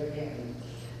first year, and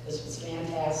this was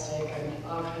fantastic. I met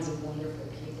all kinds of wonderful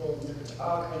people, and learned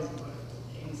all kinds of wonderful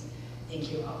things.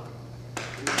 Thank you all.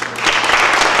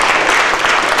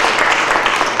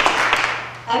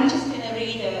 I'm just going to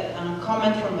read a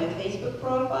comment from my Facebook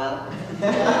profile.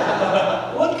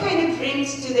 What kind of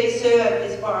drinks do they serve at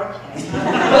this bar camp?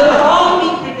 Will all be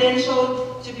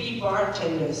credentialed to be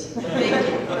bartenders? Thank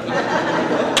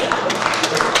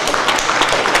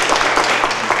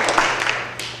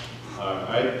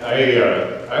you.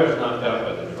 I was knocked out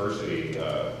by the diversity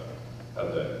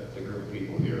of the group of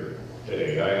people here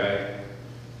today.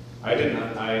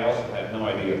 I also had no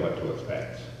idea what to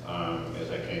expect as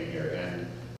I came here, and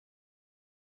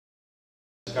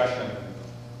discussion,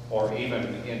 or even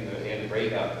in the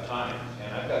breakout times.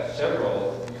 And I've got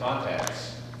several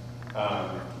contacts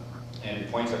and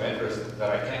points of interest that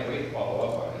I can't wait to follow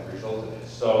up on as a result of this.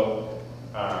 So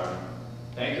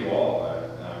thank you all,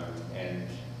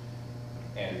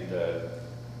 and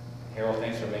Harold,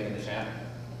 thanks for making this happen.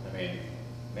 I mean,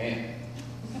 man,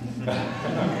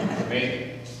 it's amazing.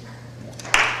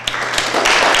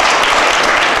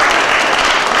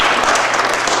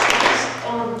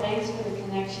 Thanks for the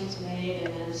connections made,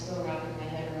 and I'm still wrapping my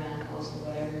head around most of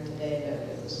what I heard today, but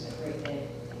it was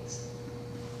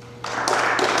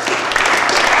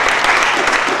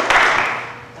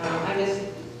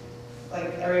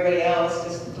everybody else,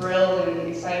 just thrilled and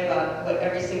excited about what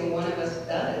every single one of us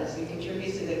does and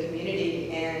contributes to the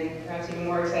community, and perhaps even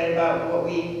more excited about what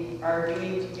we are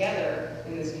doing together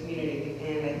in this community.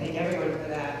 And I thank everyone for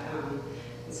that.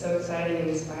 It's so exciting and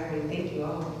inspiring. Thank you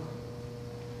all.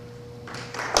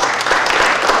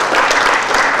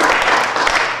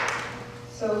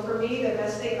 So for me, the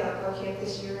best thing about Bar Camp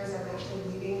this year is I'm actually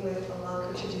leaving with a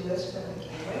longer to-do list than I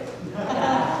came with.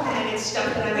 And it's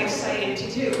stuff that I'm excited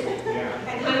to do.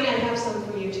 And honey, I have some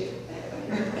for you too.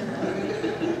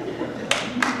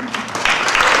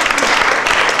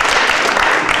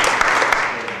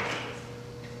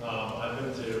 I've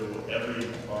been to every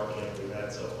bar camp we've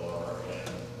had so far, and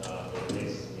it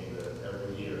amazes me that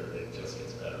every year it just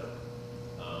gets better.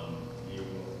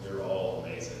 You're all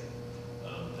amazing.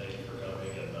 Thank you for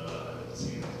coming, and I hope to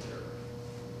see you next year.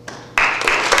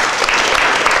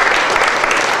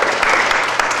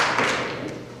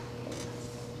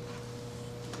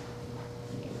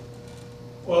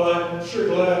 Well, I'm sure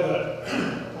glad that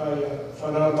I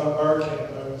found out about Bar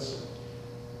Camp. I was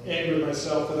angry with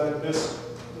myself that I missed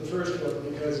the first one,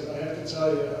 because I have to tell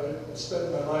you, I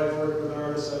spent my life working with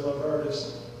artists. I love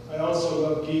artists. I also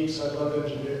love geeks. I love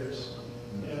engineers.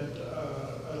 And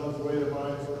I love the way the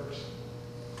mind works.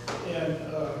 And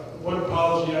one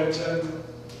apology, I tend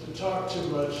to talk too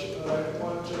much. I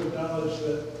want to acknowledge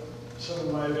that some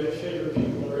of my favorite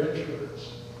people are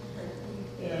introverts.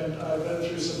 And I've been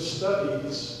through some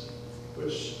studies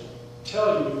which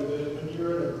tell you that when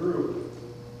you're in a group,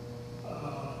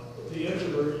 the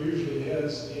introvert usually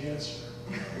has the answer.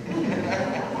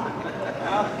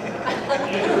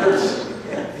 Introverts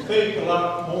think a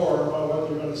lot more about what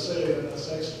they're going to say than us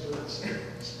extroverts.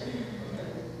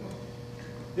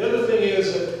 The other thing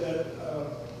is that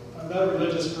I'm not a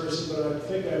religious person, but I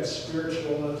think I'm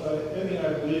spiritual, and anything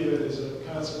I believe in is a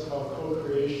concept called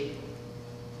co-creation.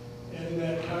 And in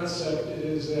that concept, it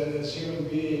is that as human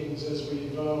beings, as we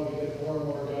evolve, we get more and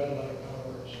more godlike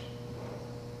powers.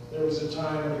 There was a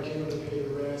time when it came to pay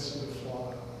the ransom to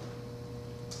fly.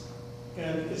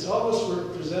 And it's almost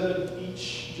represented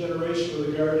each generation with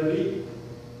regard to Eden.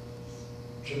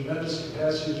 Tremendous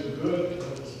capacity to do good,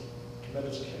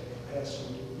 tremendous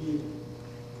capacity to do evil.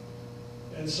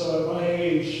 And so at my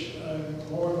age, I'm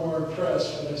more and more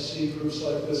impressed when I see groups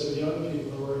like this of young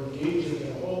people who are engaging at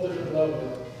a whole different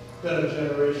level than a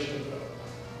generation ago.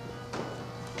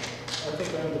 I think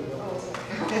I'm the one.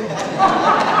 He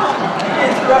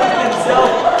interrupted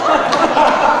himself.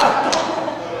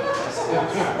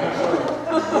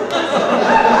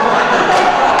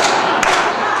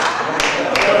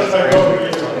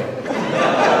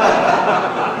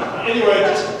 Anyway,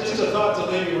 just a thought to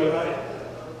leave you with.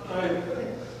 I'm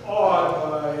awed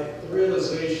by the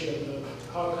realization of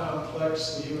how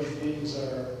complex the human beings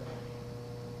are.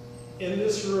 In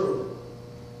this room,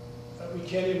 we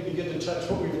can't even begin to touch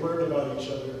what we've learned about each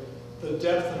other, the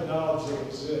depth of knowledge that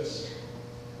exists.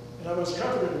 And I was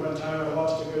comforted one time. I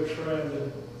lost a good friend,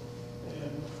 and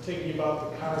thinking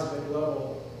about the cosmic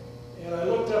level. And I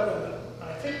looked up, and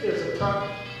I think there's a problem.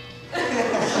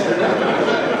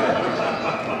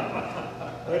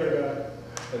 Later, guy.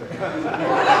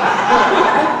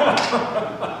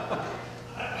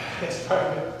 It's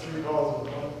probably 3 calls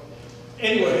in one.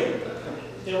 Anyway,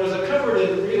 there was a comfort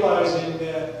in realizing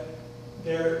that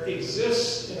there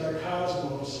exists in our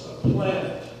cosmos a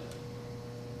planet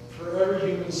for every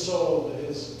human soul that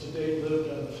has to date lived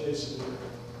on the face of the earth.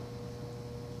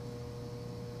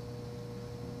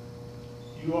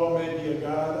 You all may be a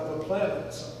god of a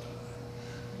planet sometime.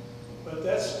 But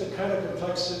that's the kind of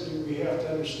complexity we have to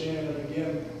understand, and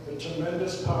again, the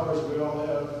tremendous powers we all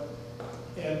have.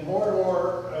 And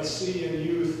more I see in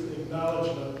youth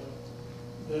acknowledgement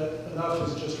that enough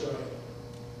is just right.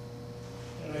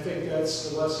 And I think that's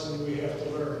the lesson we have to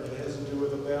learn. It has to do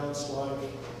with a balanced life.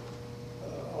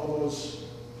 All those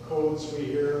codes we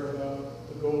hear about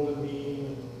the golden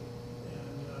mean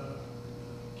and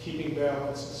keeping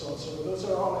balance and so on. So those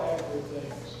are all accurate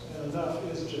things. And enough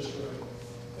is just right.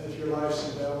 And if your life's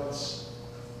in balance,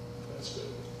 that's good.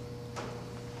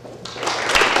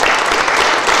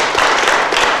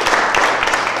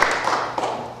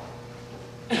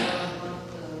 One of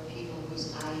the people whose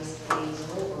eyes glaze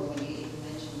over when you even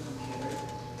mention computer.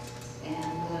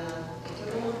 And it took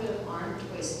a little bit of arm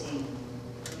twisting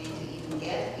for me to even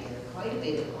get here. Quite a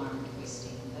bit of arm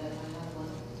twisting. But I had a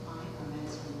wonderful time. I met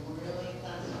some really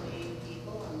fascinating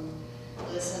people and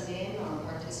listened in or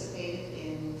participated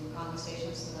in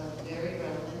conversations that are very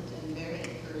relevant and very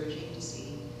encouraging to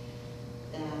see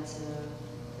that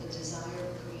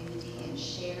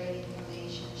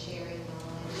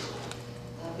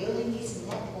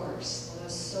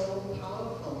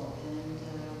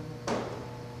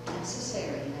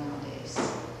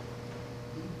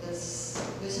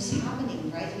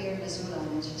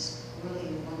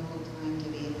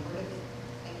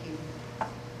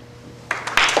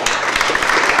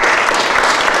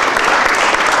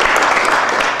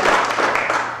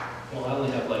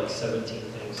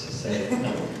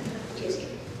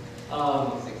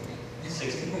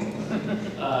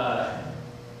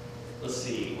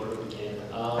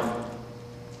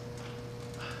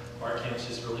Bar Camp's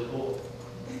just really cool.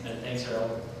 And thanks,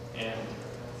 Harold, and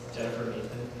Jennifer and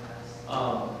Nathan.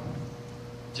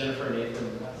 Jennifer and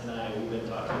Nathan and I, we've been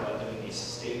talking about doing these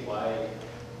statewide,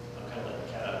 I'm kind of like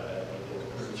a cat out of bed, maybe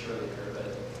prematurely here,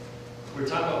 but we're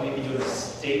talking about maybe doing a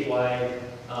statewide,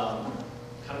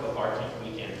 kind of a bar camp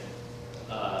weekend.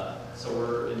 So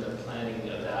we're in the planning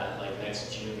of that, like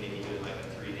next June, maybe doing like a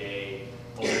 3-day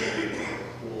open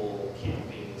pool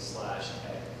camping /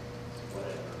 tech,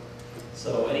 whatever.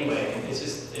 So anyway, it's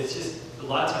just a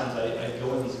lot of times I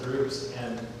go in these groups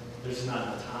and there's just not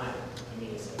enough time. I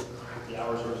mean, it's like, crap, the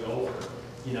hour's already over,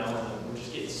 you know, and we're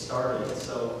just getting started.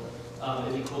 So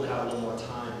it'd be cool to have a little more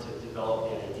time to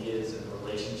develop the ideas and the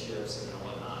relationships and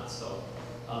whatnot. So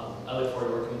I look forward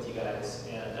to working with you guys.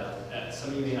 And some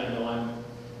of you may not know,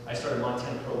 I started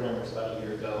Montana Programmers about a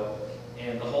year ago,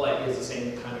 and the whole idea is the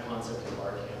same kind of concept in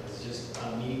Bar Camp. It's just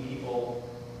meeting people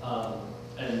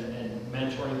and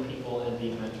mentoring people and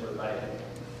being mentored by people.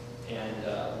 And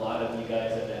a lot of you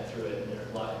guys have been through it, and there are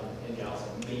a lot and gals,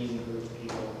 amazing group of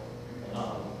people.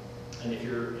 And if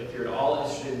you're at all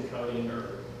interested in coding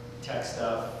or tech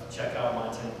stuff, check out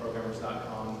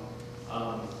MontanaProgrammers.com.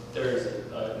 There's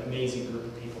an amazing group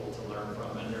of people to learn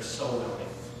from, and they're so willing.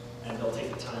 And they'll take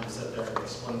the time to sit there and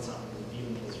explain something.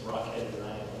 Even as rock-headed as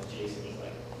I am, like Jason, he's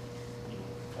like,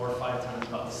 4 or 5 times,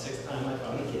 about the 6th time I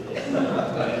finally get it.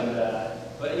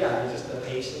 But yeah, just the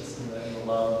patience and the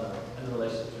love and the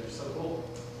relationships are so cool.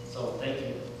 So thank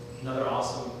you. Another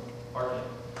awesome bar camp.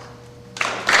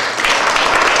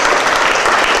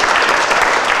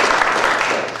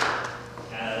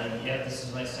 Yeah, this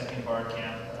is my second bar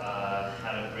camp.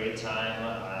 Had a great time.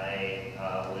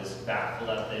 I was baffled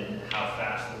at how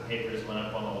fast the papers went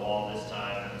up on the wall this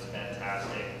time. It was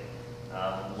fantastic.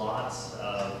 Lots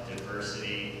of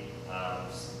diversity,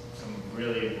 some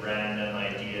really random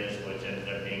ideas, which ended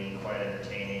up being quite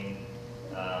entertaining.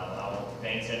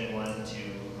 Thanks anyone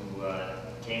who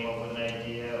came up with an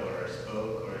idea or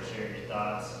spoke or shared your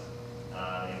thoughts.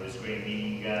 It was great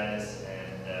meeting you guys,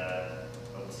 and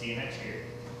hope to see you next year.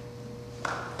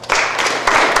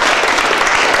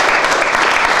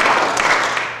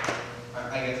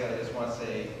 I guess I just want to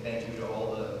say thank you to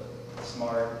all the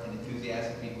smart and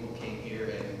enthusiastic people who came here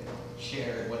and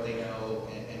shared what they know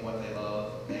and what they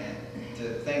love, and to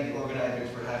thank the organizers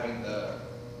for having the,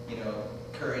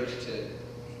 courage to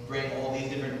bring all these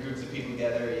different groups of people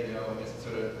together, and just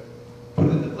sort of put it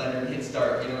in the blender and hit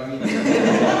start, what I mean?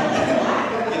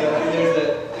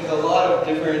 There's a lot of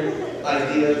different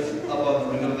ideas up on the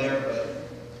window there, but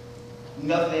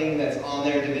nothing that's on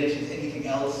there diminishes anything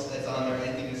else that's on there. I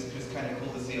think it's just kind of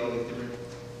cool to see all these different groups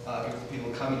of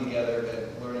people coming together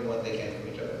and learning what they can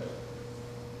from each other.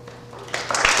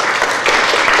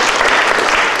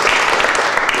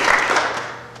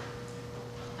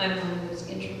 I'm one of those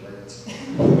introverts.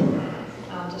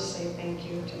 I'll just say thank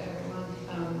you to everyone.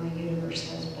 My universe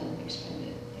has been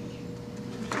expanded. Thank you.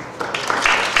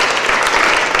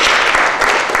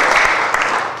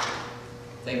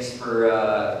 Thanks for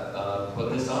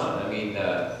putting this on. I mean,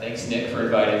 thanks Nick for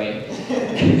inviting me.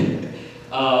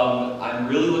 I'm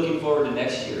really looking forward to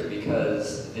next year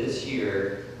because this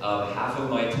year, half of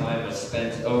my time was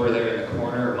spent over there in the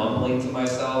corner mumbling to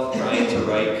myself, trying to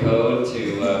write code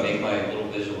to make my little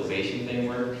visualization thing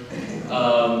work.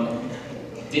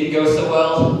 Didn't go so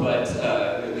well, but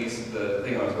at least the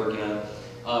thing I was working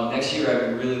on. Next year,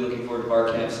 I'm really looking forward to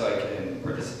Bar Camp so I can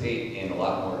participate in a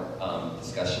lot more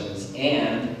discussions.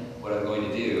 And what I'm going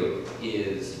to do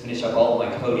is finish up all of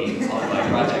my coding on my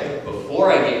project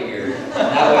before I get here.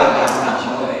 That way I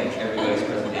can enjoy everybody's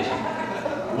presentation.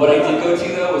 What I did go to,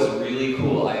 though, was really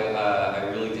cool. I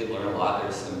really did learn a lot.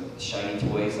 There's some shiny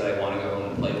toys that I want to go home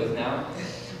and play with now.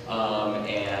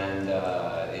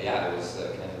 Yeah, it was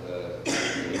kind of a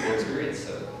really cool experience.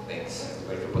 So thanks,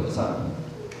 everybody, for putting this on.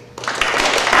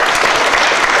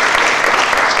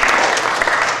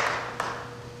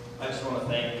 I just want to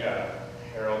thank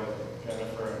Harold,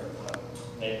 Jennifer,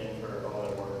 and Nathan for all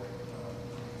their work.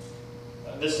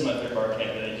 This is my third bar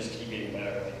camp, and they just keep getting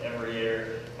better. Like every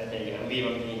year, I think I leave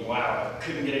them thinking, "Wow, I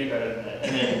couldn't get any better than that."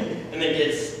 And then it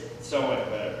gets so much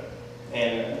better.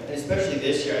 And especially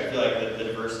this year, I feel like the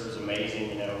diversity was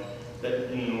amazing.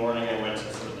 That in the morning I went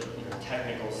to sort of the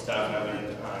technical stuff. I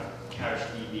learned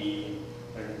CouchDB,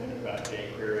 learned about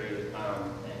jQuery,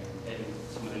 and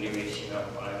some of the new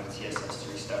HTML5 and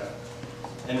CSS3 stuff.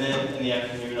 And then in the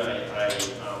afternoon, I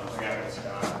hung out with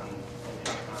Scott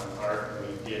and Art, and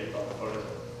we did about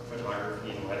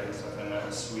photography and wedding stuff, and that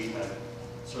was sweet. And I've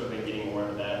sort of been getting more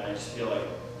into that, and I just feel like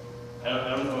I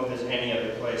don't know if there's any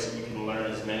other place that you can learn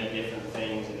as many different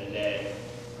things in a day.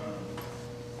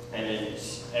 And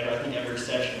I think every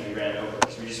session we ran over,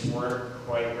 because we just weren't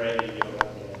quite ready to go back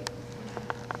in.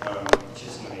 It's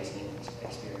just an amazing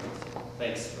experience.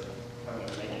 Thanks for coming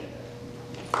and making it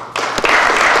there.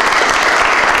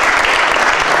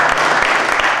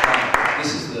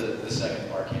 This is the second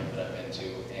bar camp that I've been to,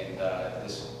 and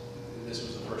this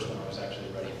was the first one I was actually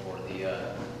ready for.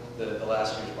 The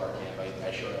last year's bar camp,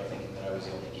 I showed up thinking that I was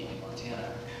the only geek in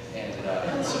Montana, and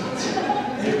so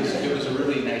it was a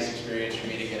really nice experience for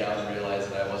me to get out and realize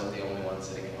that I wasn't the only one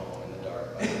sitting at home in the dark.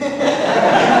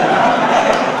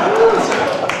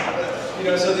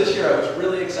 So this year I was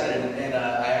really excited, and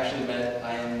I actually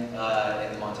I'm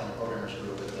in the Montana Programmers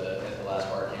Group at the last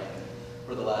bar camp. And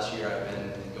for the last year, I've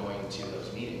been going to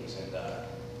those meetings, and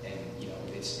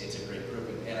it's a great group.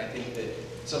 And I think that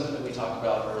something that we talked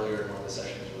about earlier in one of the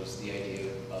sessions was the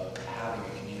idea of having a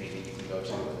community that you can go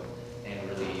to and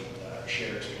really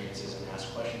share experiences and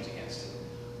ask questions against. And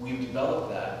we've developed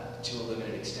that to a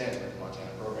limited extent with the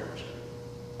Montana Programmers Group.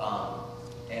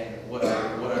 And what I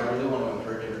really want to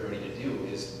encourage everybody to do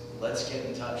is let's get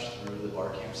in touch through the bar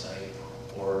camp site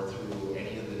or through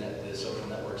any of the social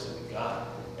networks that we've got,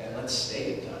 and let's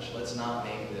stay in touch. Let's not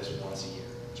make this once a year.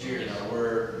 Cheers.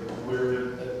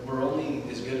 We're only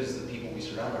as good as the people we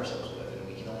surround ourselves with, and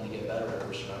we can only get better if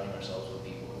we're surrounding ourselves with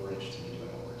people who are interested in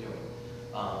doing what we're doing.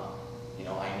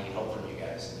 I need help from you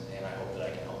guys, and I hope that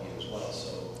I can help you as well.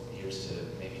 So here's to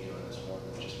maybe doing this more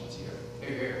than just once a year.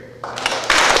 Here, here.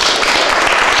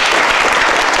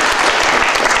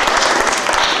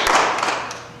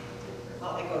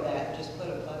 I'll echo that, just put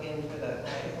a plug in for I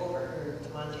overheard the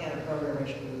Montana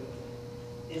Programmers Group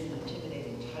is an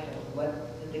intimidating title. What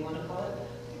did they want to call it?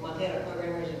 Montana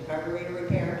Programmers and Carburetor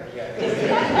Repair? Yeah.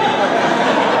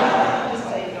 Just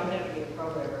say you don't have to be a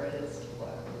programmer. It's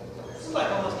like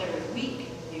almost every week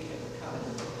you can come and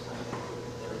do something.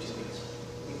 Every 2 weeks.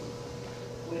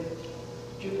 With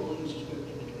Drupal users group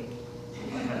in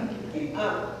between.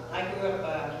 I grew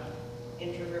up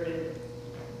introverted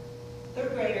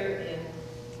third grader in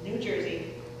New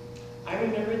Jersey. I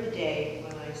remember the day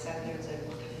when I sat there and said,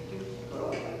 what can I do? What do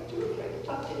I like to do? I can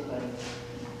talk to anybody.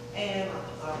 And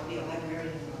I'll be a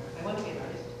librarian or I want to be an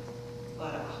artist.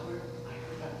 But I heard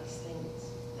about these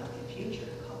things of the future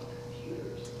called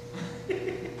computers.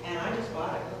 And I just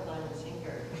bought it hook, line, and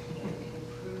sinker. You can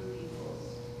improve people's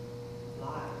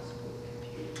lives with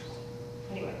computers.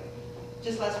 Anyway,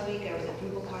 just last week I was at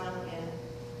DrupalCon in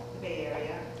the Bay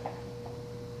Area.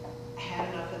 I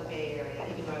had enough of the Bay Area,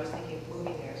 even though I was thinking of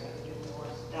moving there so I could do more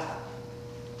stuff.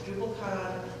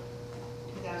 DrupalCon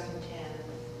 2010,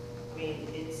 I mean,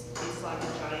 it's like a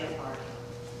giant bar camp.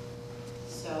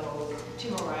 So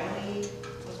Tim O'Reilly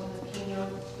was one of the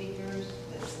keynote speakers.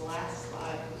 This last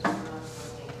slide was on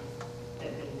something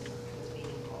that was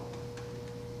meaningful.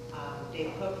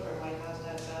 Dave Cook from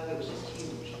WhiteHouse.gov, it was just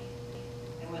huge.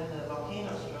 And when the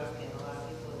volcano struck and a lot of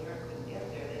people in Europe couldn't get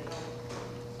there, they held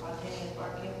spontaneous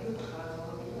bar camp DrupalCon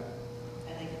all over Europe.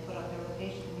 And they could put up their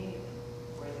location immediately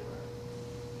where they were.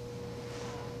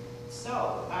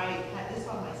 So I had this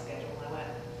on my schedule and I went,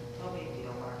 no big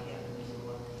deal, bar camp in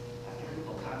Missoula. After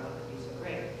DrupalCon, what could be so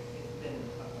great? It's been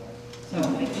up there. So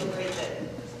I feel great that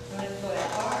I'm going to go that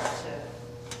far to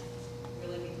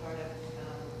really be part of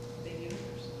a big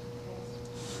universe.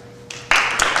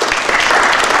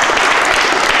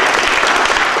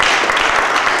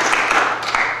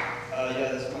 Yeah,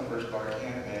 this is my first bar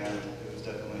camp, and it was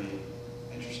definitely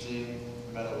interesting.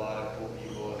 Met a lot of cool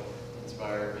people, it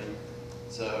inspired me.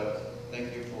 So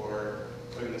thank you for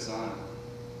putting this on.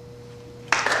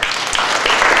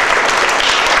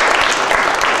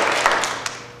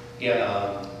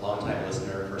 Yeah, long time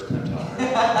listener, first time talker.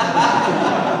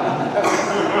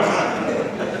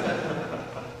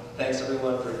 Thanks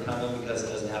everyone for coming, because it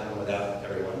doesn't happen without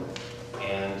everyone.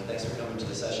 And thanks for coming to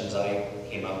the sessions I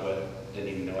came up with. Didn't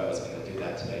even know I was going to do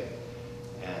that today.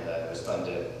 And it was fun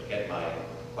to get my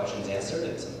questions answered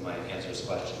and some of my answers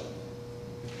questioned.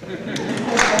 It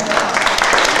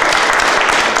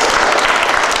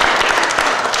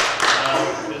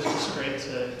was just great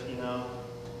to,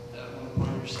 at one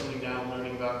point you're sitting down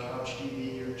learning about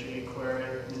CouchDB or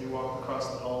jQuery, and you walk across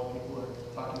the hall, people are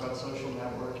talking about social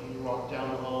networking. You walk down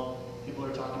the hall, people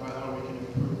are talking about how we can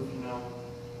improve,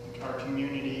 our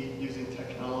community using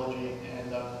technology,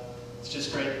 and it's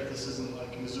just great that this isn't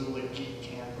like Missoula Geek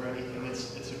Camp or anything.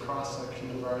 It's a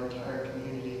cross-section of our entire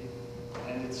community,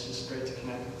 and it's just great to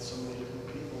connect with so many different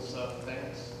people. So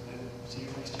thanks, and see you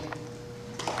next year.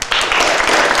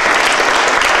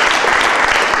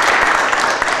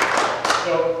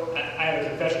 So I have a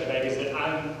confession to make, is that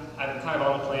I'm kind of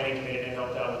on the planning committee and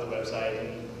helped out with the website and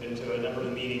been to a number of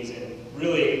the meetings, and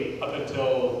really up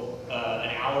until an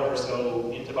hour or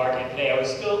so into to Bar Camp today, I was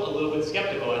still a little bit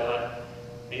skeptical. I thought,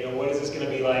 you know, what is this going to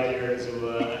be like here in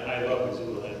Missoula? I love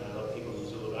Missoula and I love people in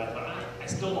Missoula, but I thought, I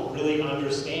still don't really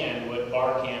understand what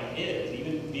Bar Camp is,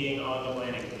 even being on the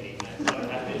planning committee. So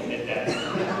I have to admit that.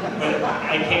 But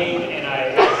I came and I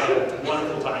had a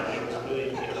wonderful time. It was really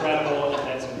incredible and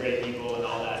met some great people and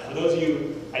all that. For those of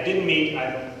you I didn't meet,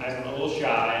 I'm a little shy.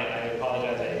 I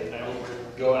apologize. I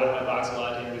don't go out of my box a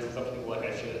lot to introduce some people like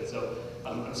I should. So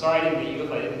I'm sorry I didn't meet you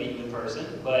if I didn't meet you in person,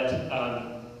 but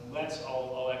let's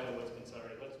all